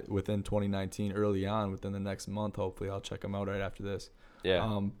 Yeah. Within 2019, early on, within the next month, hopefully, I'll check him out right after this.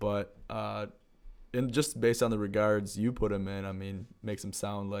 Yeah. And just based on the regards you put him in, I mean, makes him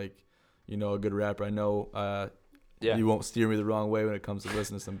sound like, a good rapper. I know. You won't steer me the wrong way when it comes to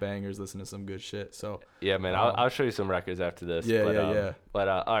listening to some bangers, listening to some good shit. So yeah, man, I'll show you some records after this. Yeah. But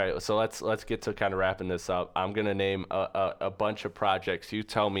all right, so let's get to kind of wrapping this up. I'm gonna name a bunch of projects. You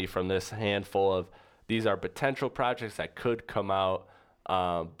tell me from this handful of these are potential projects that could come out,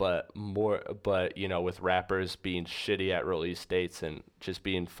 but with rappers being shitty at release dates and just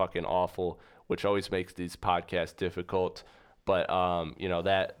being fucking awful, which always makes these podcasts difficult. But,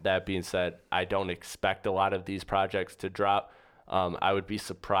 that being said, I don't expect a lot of these projects to drop. I would be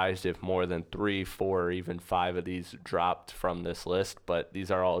surprised if more than 3, 4, or even 5 of these dropped from this list. But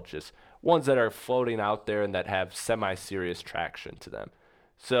these are all just ones that are floating out there and that have semi-serious traction to them.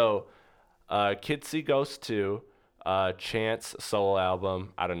 So, Kids See Ghosts 2, Chance solo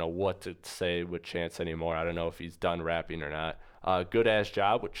album. I don't know what to say with Chance anymore. I don't know if he's done rapping or not. Good Ass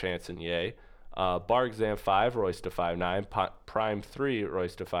Job with Chance and Ye. Bar Exam 5, Royce da 5'9", Prime 3,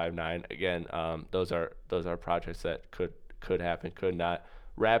 Royce da 5'9". Again, those are projects that could happen, could not.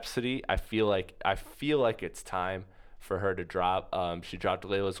 Rhapsody, I feel like it's time for her to drop. She dropped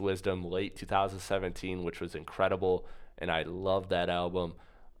Layla's Wisdom late 2017, which was incredible, and I love that album.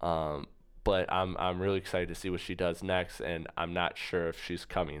 But I'm really excited to see what she does next, and I'm not sure if she's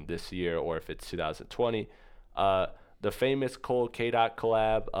coming this year or if it's 2020. The famous Cole K-Dot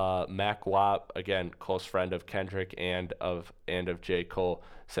collab, Mac Wap, again, close friend of Kendrick and of J. Cole,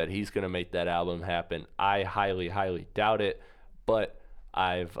 said he's going to make that album happen. I highly doubt it, but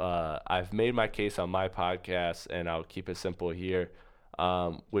I've made my case on my podcast, and I'll keep it simple here.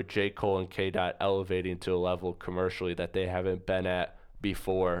 With J. Cole and K-Dot elevating to a level commercially that they haven't been at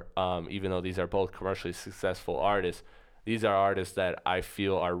before, even though these are both commercially successful artists, these are artists that I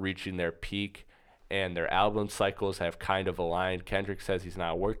feel are reaching their peak, and their album cycles have kind of aligned. Kendrick says he's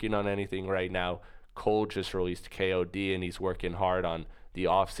not working on anything right now. Cole just released KOD, and he's working hard on the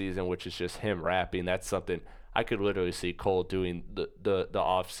off season, which is just him rapping. That's something I could literally see Cole doing the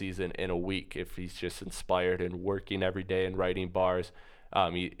off season in a week if he's just inspired and working every day and writing bars.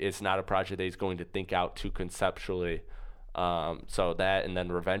 It's not a project that he's going to think out too conceptually. So that, and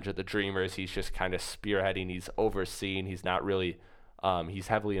then Revenge of the Dreamers, he's just kind of spearheading. He's overseeing. He's not really, he's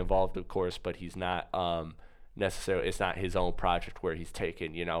heavily involved, of course, but he's not necessarily, it's not his own project where he's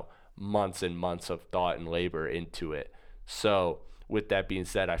taken, months and months of thought and labor into it. So with that being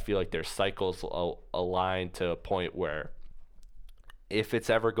said, I feel like their cycles align to a point where if it's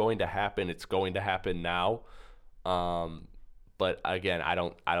ever going to happen, it's going to happen now. But again, I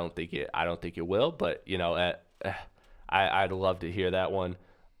don't think it will. But I'd love to hear that one.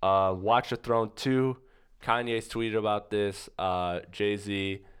 Watch the Throne 2. Kanye's tweeted about this.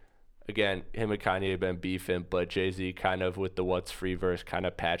 Jay-Z, again, him and Kanye have been beefing, but Jay-Z kind of with the What's Free verse kind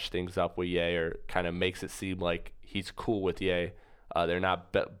of patched things up with Ye, or kind of makes it seem like he's cool with Ye. They're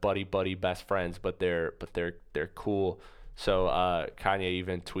not buddy best friends, but they're cool. So Kanye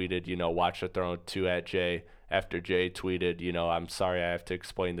even tweeted, Watch the Throne 2 at Jay, after Jay tweeted, I'm sorry I have to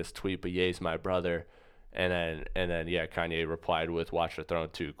explain this tweet, but Ye's my brother. And then Kanye replied with Watch the Throne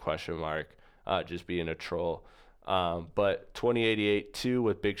 2 ? Just being a troll. But 2088 2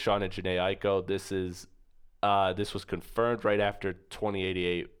 with Big Sean and Jhené Aiko. This was confirmed right after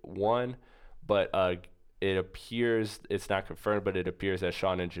 2088 1, but it appears, it's not confirmed, but it appears that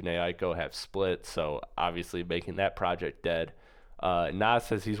Sean and Jhené Aiko have split, so obviously making that project dead. Nas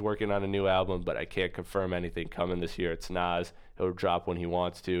says he's working on a new album, but I can't confirm anything coming this year. It's Nas. He'll drop when he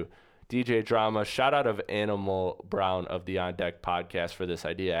wants to. DJ Drama, shout out of Animal Brown of the On Deck podcast for this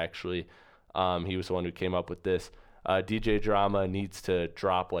idea, actually. He was the one who came up with this. DJ Drama needs to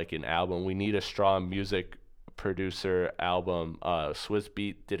drop like an album. We need a strong music producer album. Swizz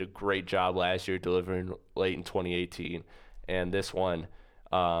Beat did a great job last year delivering late in 2018. And this one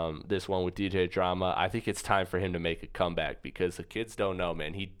with DJ Drama, I think it's time for him to make a comeback, because the kids don't know,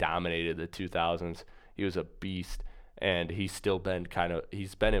 man. He dominated the 2000s. He was a beast. And he's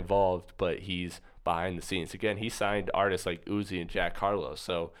been involved, but he's behind the scenes. Again, he signed artists like Uzi and Jack Harlow.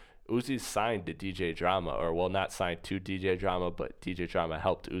 So Uzi's signed to DJ Drama, or well, not signed to DJ Drama, but DJ Drama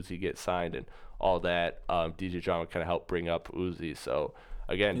helped Uzi get signed and all that. DJ Drama kind of helped bring up Uzi. So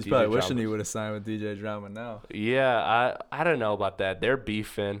again, he's DJ probably Drama's, wishing he would have signed with DJ Drama now. Yeah, I don't know about that. They're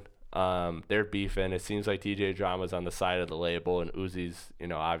beefing. It seems like DJ Drama's on the side of the label, and Uzi's,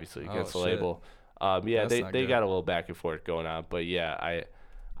 obviously against the label. They got a little back and forth going on, but yeah,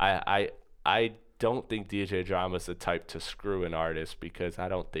 I don't think DJ Drama's the type to screw an artist, because I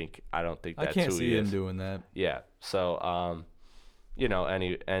don't think that's who he is. I can't see him doing that. Yeah. So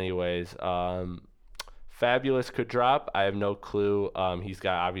anyways, Fabulous could drop. I have no clue. He's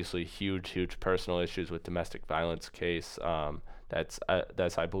got obviously huge personal issues with domestic violence case. That's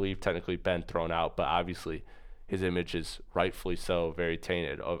I believe technically been thrown out, but obviously his image is rightfully so very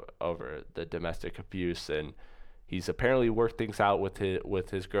tainted over the domestic abuse, and he's apparently worked things out with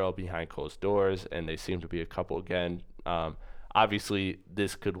his girl behind closed doors, and they seem to be a couple again. Obviously,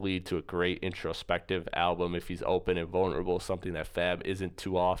 this could lead to a great introspective album if he's open and vulnerable, something that Fab isn't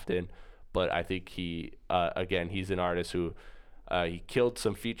too often. But I think he's an artist who he killed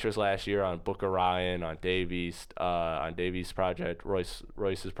some features last year on Booker Ryan, on Davies project,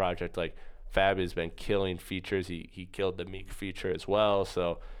 Royce's project. Like, Fab has been killing features. He killed the Meek feature as well.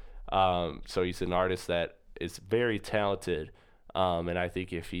 So he's an artist that is very talented. And I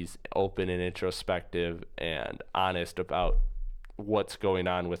think if he's open and introspective and honest about what's going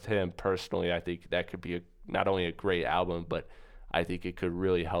on with him personally, I think that could be not only a great album, but I think it could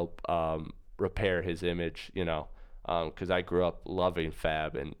really help repair his image, because I grew up loving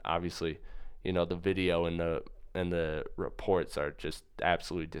Fab, and obviously, the video and the reports are just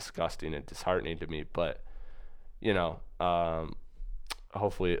absolutely disgusting and disheartening to me. But,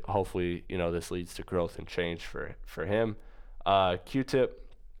 hopefully, this leads to growth and change for him.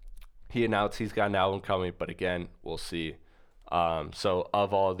 Q-Tip, he announced he's got an album coming, but again, we'll see. So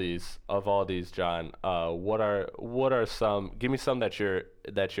of all these, John, what are some? Give me some that you're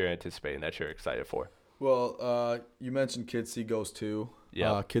anticipating, that you're excited for. Well, you mentioned Kids See Ghost 2.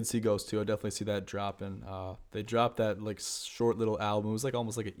 Yeah. Kids See Ghost 2. I definitely see that dropping. They dropped that like short little album. It was like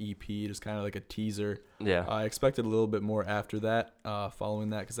almost like an EP, just kind of like a teaser. Yeah. I expected a little bit more after that,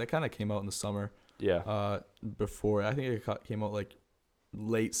 following that, because that kind of came out in the summer. Yeah. Before, I think it came out like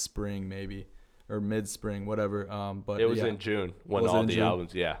late spring maybe, or mid spring, whatever. But it was in June when all the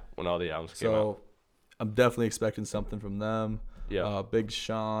albums came out. So I'm definitely expecting something from them. Yeah. Big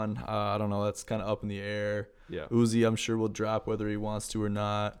Sean, I don't know. That's kind of up in the air. Yeah. Uzi, I'm sure will drop whether he wants to or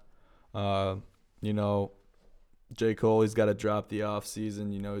not. J. Cole, he's got to drop the off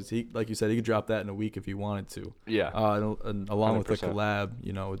season. He like you said, he could drop that in a week if he wanted to. Yeah. And along with the 100%.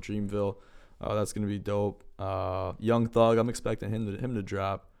 collab, with Dreamville, that's gonna be dope. Young Thug, I'm expecting him to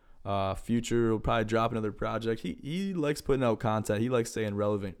drop. Future will probably drop another project. He likes putting out content. He likes staying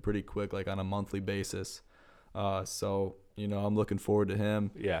relevant pretty quick, like on a monthly basis. So I'm looking forward to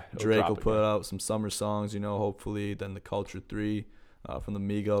him. Yeah. Drake will put out some summer songs. Hopefully. Then the Culture 3 from the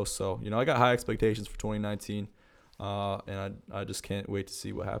Migos. So I got high expectations for 2019. And I just can't wait to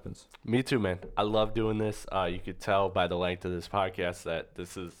see what happens. Me too, man. I love doing this. You could tell by the length of this podcast that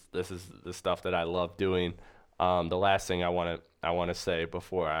this is the stuff that I love doing. The last thing I want to say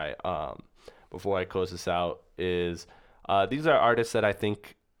before I close this out is these are artists that I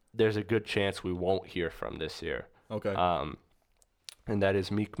think there's a good chance we won't hear from this year. Okay. And that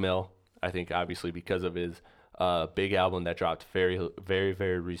is Meek Mill. I think obviously because of his big album that dropped very, very,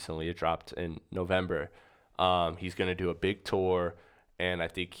 very recently. It dropped in November. He's going to do a big tour, and I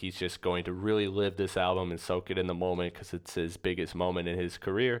think he's just going to really live this album and soak it in the moment because it's his biggest moment in his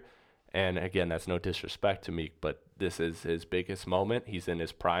career. And again, that's no disrespect to Meek, but this is his biggest moment. He's in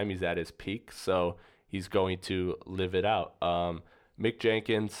his prime. He's at his peak, so he's going to live it out. Mick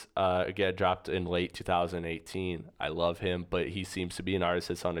Jenkins, again, dropped in late 2018. I love him, but he seems to be an artist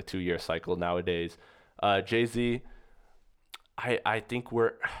that's on a 2-year cycle nowadays. Jay-Z, I think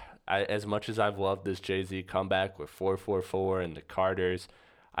as much as I've loved this Jay-Z comeback with 444 and the Carters,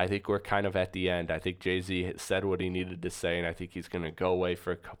 I think we're kind of at the end. I think Jay-Z said what he needed to say, and I think he's going to go away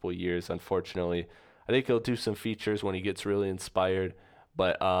for a couple of years, unfortunately. I think he'll do some features when he gets really inspired,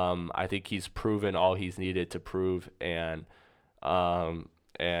 but I think he's proven all he's needed to prove, and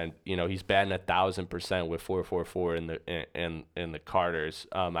he's batting 1,000% with 444 in the Carters.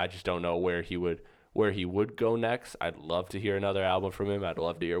 I just don't know where he would go next. I'd love to hear another album from him. I'd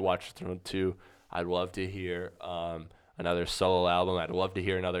love to hear Watch the Throne 2. I'd love to hear another solo album. I'd love to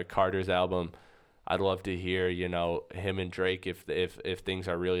hear another Carter's album. I'd love to hear, him and Drake if things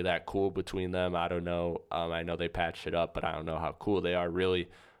are really that cool between them. I don't know. I know they patched it up, but I don't know how cool they are really.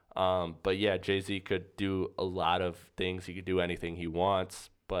 But yeah, Jay-Z could do a lot of things. He could do anything he wants,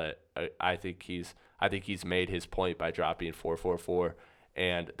 but I think he's made his point by dropping 444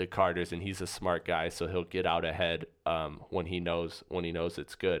 and the Carters, and he's a smart guy, so he'll get out ahead when he knows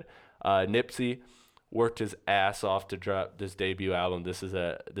it's good. Nipsey worked his ass off to drop this debut album. This is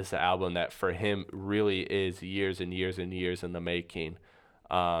an album that for him really is years and years and years in the making.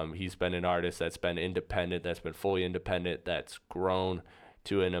 He's been an artist that's been independent, that's been fully independent, that's grown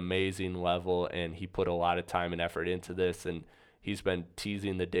to an amazing level, and he put a lot of time and effort into this, and he's been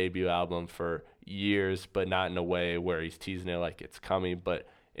teasing the debut album for years, but not in a way where he's teasing it like it's coming, but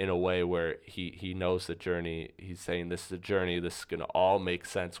in a way where he knows the journey. He's saying this is a journey. This is going to all make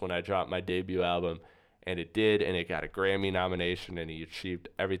sense when I drop my debut album. And it did, and it got a Grammy nomination, and he achieved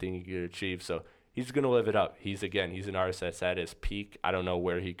everything he could achieve. So he's going to live it up. He's an artist that's at his peak. I don't know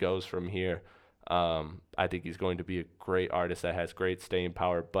where he goes from here. I think he's going to be a great artist that has great staying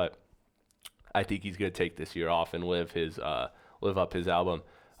power, but I think he's going to take this year off and live up his album.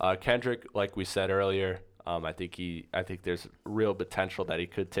 Kendrick, like we said earlier, I think there's real potential that he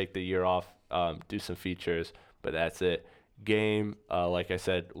could take the year off, do some features, but that's it. Game, like I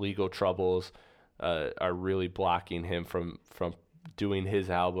said, legal troubles are really blocking him from doing his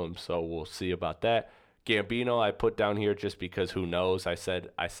album, so we'll see about that. Gambino, I put down here just because who knows. I said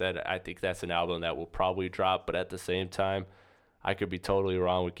I think that's an album that will probably drop, but at the same time, I could be totally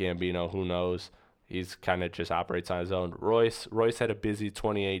wrong with Gambino. Who knows? He's kind of just operates on his own. Royce had a busy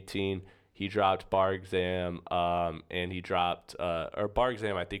 2018. He dropped Bar Exam, and he dropped Bar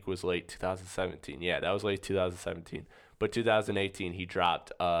Exam I think was late 2017. Yeah, that was late 2017. But 2018 he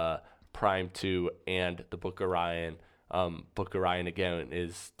dropped Prime 2 and the Book of Ryan. Book of Ryan again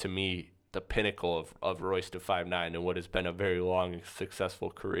is to me the pinnacle of Royce da 5'9" and what has been a very long and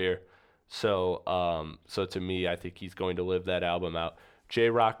successful career. So to me, I think he's going to live that album out.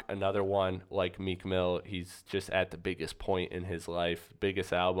 J-Rock, another one like Meek Mill. He's just at the biggest point in his life,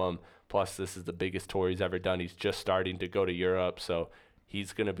 biggest album. Plus, this is the biggest tour he's ever done. He's just starting to go to Europe, so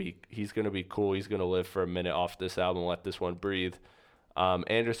he's gonna be cool. He's gonna live for a minute off this album, let this one breathe.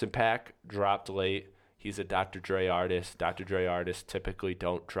 Anderson .Paak dropped late. He's a Dr. Dre artist. Dr. Dre artists typically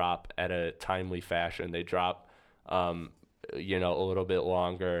don't drop at a timely fashion. They drop, a little bit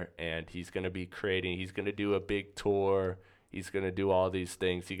longer, and he's going to be creating. He's going to do a big tour. He's going to do all these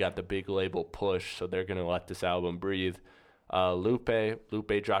things. He got the big label push, so they're going to let this album breathe. Lupe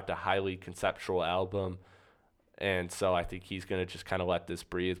dropped a highly conceptual album, and so I think he's going to just kind of let this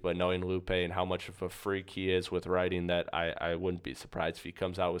breathe. But knowing Lupe and how much of a freak he is with writing, that I wouldn't be surprised if he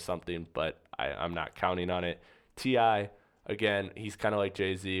comes out with something, but I'm not counting on it. Ti, again, he's kind of like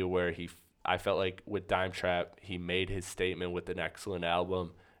Jay-Z, where I felt like with Dime Trap, he made his statement with an excellent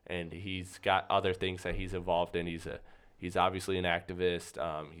album, and he's got other things that he's involved in. He's obviously an activist.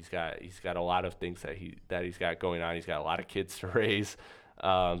 He's got a lot of things that he's got going on. He's got a lot of kids to raise.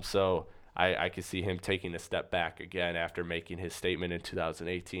 So I could see him taking a step back again after making his statement in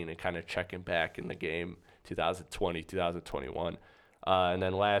 2018 and kind of checking back in the game 2020, 2021. And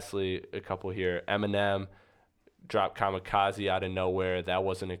then lastly, a couple here. Eminem dropped Kamikaze out of nowhere. That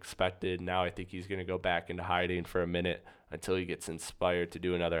wasn't expected. Now I think he's going to go back into hiding for a minute until he gets inspired to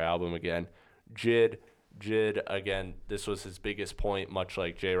do another album again. Jid, again, this was his biggest point, much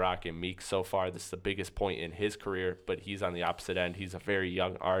like J-Rock and Meek so far. This is the biggest point in his career, but he's on the opposite end. He's a very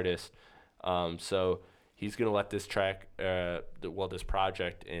young artist. So he's going to let this this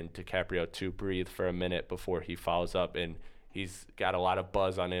project in DiCaprio 2 breathe for a minute before he follows up. And he's got a lot of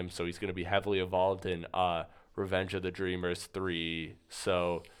buzz on him, so he's going to be heavily involved in Revenge of the Dreamers 3.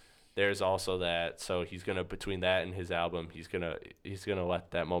 So there's also that. So he's going to, between that and his album, he's going to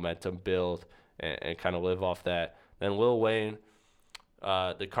let that momentum build and kind of live off that. Then Lil Wayne,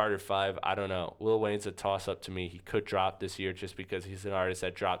 the Carter 5, I don't know. Lil Wayne's a toss-up to me. He could drop this year just because he's an artist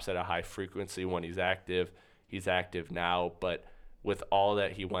that drops at a high frequency when he's active. He's active now, but with all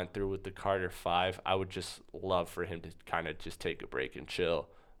that he went through with the Carter 5, I would just love for him to kind of just take a break and chill,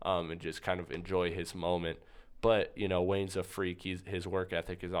 and just kind of enjoy his moment. But, Wayne's a freak. His work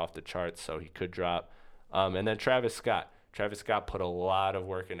ethic is off the charts, so he could drop. And then Travis Scott. Travis Scott put a lot of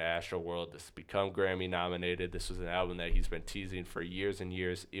work into Astroworld. This has become Grammy nominated. This was an album that he's been teasing for years and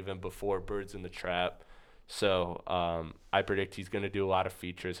years, even before Birds in the Trap. So I predict he's going to do a lot of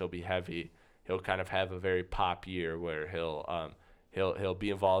features. He'll be heavy. He'll kind of have a very pop year where he'll be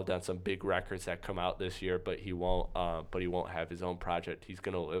involved on some big records that come out this year, but he won't have his own project. He's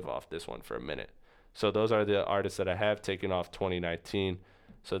going to live off this one for a minute. So those are the artists that I have taken off 2019.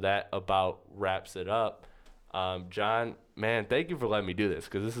 So that about wraps it up. John, man, thank you for letting me do this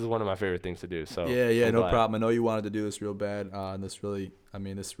because this is one of my favorite things to do. So yeah, no problem. I know you wanted to do this real bad, and this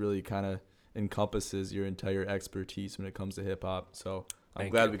really kind of encompasses your entire expertise when it comes to hip hop. So I'm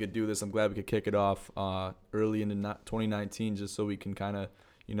glad we could do this. I'm glad we could kick it off early into 2019, just so we can kind of,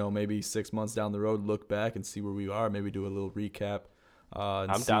 maybe 6 months down the road, look back and see where we are. Maybe do a little recap.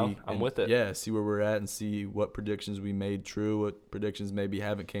 I'm down. I'm with it. Yeah, see where we're at and see what predictions we made true, what predictions maybe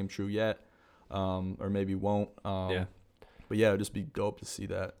haven't came true yet. Or maybe won't. Yeah. But yeah, it'd just be dope to see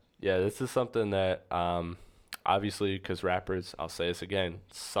that. Yeah, this is something that obviously, because rappers, I'll say this again,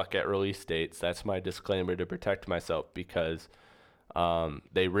 suck at release dates. That's my disclaimer to protect myself because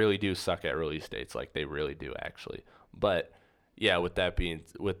they really do suck at release dates. Like they really do actually. But yeah, with that being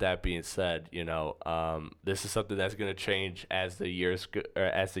said, this is something that's going to change as the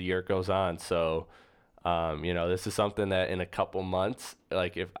year goes on. So. This is something that in a couple months,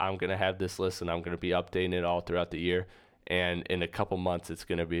 like if I'm going to have this list and I'm going to be updating it all throughout the year, and in a couple months it's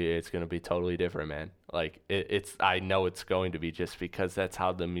going to be totally different, man. Like I know it's going to be just because that's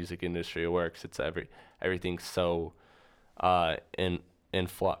how the music industry works. It's everything's so in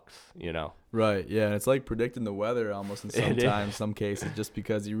flux, Right. Yeah, and it's like predicting the weather almost in some cases, just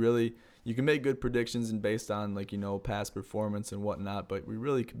because you can make good predictions and based on past performance and whatnot, but we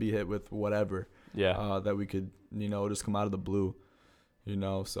really could be hit with whatever. Yeah. That we could, just come out of the blue,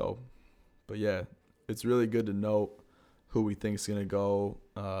 so. But yeah, it's really good to know who we think's gonna go,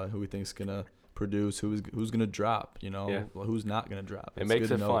 who we think's gonna produce, who's gonna drop, who's not gonna drop. It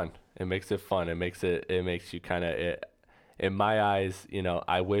makes it fun. It makes it fun. It makes you kind of, in my eyes,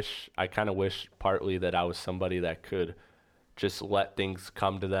 I kind of wish partly that I was somebody that could just let things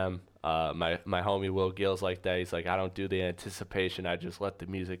come to them. My homie Will Gill's like that. He's like, I don't do the anticipation. I just let the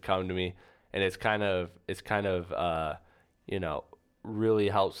music come to me. And it's kind of really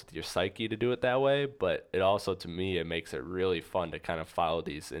helps with your psyche to do it that way. But it also, to me, it makes it really fun to kind of follow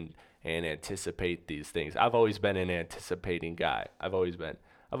these and anticipate these things. I've always been an anticipating guy. I've always been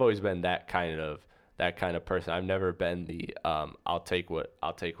that kind of person. I've never been the I'll take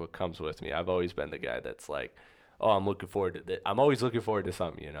what comes with me. I've always been the guy that's like, oh, I'm looking forward to this. I'm always looking forward to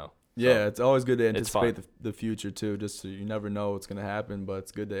something, Yeah, it's always good to anticipate the future too, just so you never know what's going to happen, but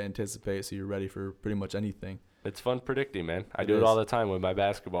it's good to anticipate so you're ready for pretty much anything. It's fun predicting, man. I do it all the time with my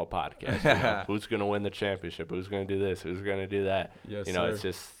basketball podcast. Who's going to win the championship? Who's going to do this? Who's going to do that? Yes, sir.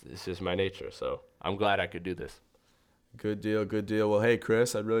 It's just my nature, so I'm glad I could do this. Good deal. Well, hey,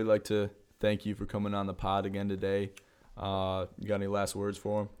 Chris, I'd really like to thank you for coming on the pod again today. You got any last words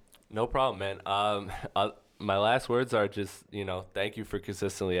for him? No problem, man. My last words are just, thank you for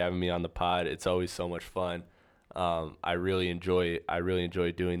consistently having me on the pod. It's always so much fun. I really enjoy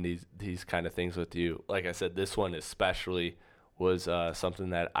doing these kind of things with you. Like I said, this one especially was something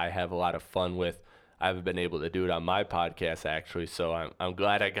that I have a lot of fun with. I haven't been able to do it on my podcast actually, so I'm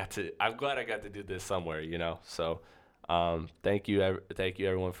glad I got to do this somewhere, you know. So thank you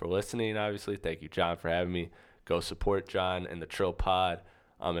everyone for listening. Obviously, thank you John for having me. Go support John and the Trill Pod.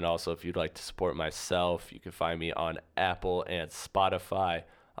 And also, if you'd like to support myself, you can find me on Apple and Spotify.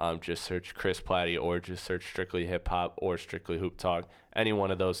 Just search Chris Platte or just search Strictly Hip Hop or Strictly Hoop Talk. Any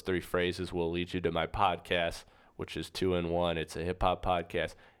one of those three phrases will lead you to my podcast, which is 2-in-1. It's a hip hop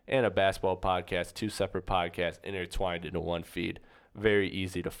podcast and a basketball podcast, two separate podcasts intertwined into one feed. Very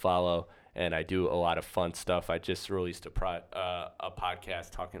easy to follow, and I do a lot of fun stuff. I just released a podcast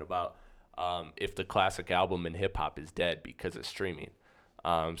talking about if the classic album in hip hop is dead because of streaming.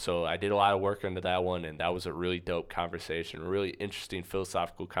 So I did a lot of work into that one, and that was a really dope conversation, really interesting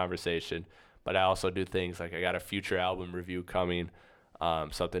philosophical conversation. But I also do things like I got a future album review coming,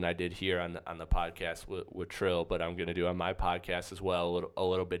 something I did here on the podcast with Trill, but I'm gonna do on my podcast as well a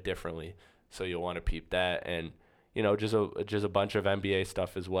little bit differently. So you'll want to peep that, and just a bunch of NBA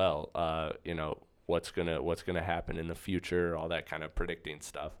stuff as well. What's gonna happen in the future, all that kind of predicting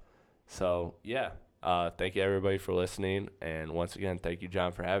stuff. So yeah. Thank you everybody for listening, and once again, thank you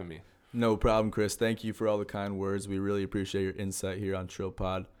John for having me. No problem, Chris. Thank you for all the kind words. We really appreciate your insight here on Trill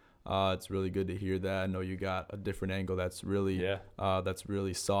Pod. It's really good to hear that. I know you got a different angle that's really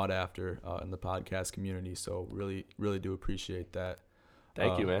sought after in the podcast community. So really, really do appreciate that.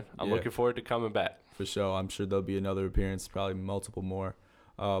 Thank you, man. I'm looking forward to coming back. For sure. I'm sure there'll be another appearance, probably multiple more.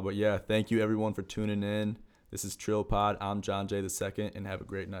 But yeah, thank you everyone for tuning in. This is Trill Pod. I'm John J. II, and have a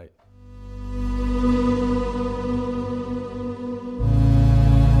great night.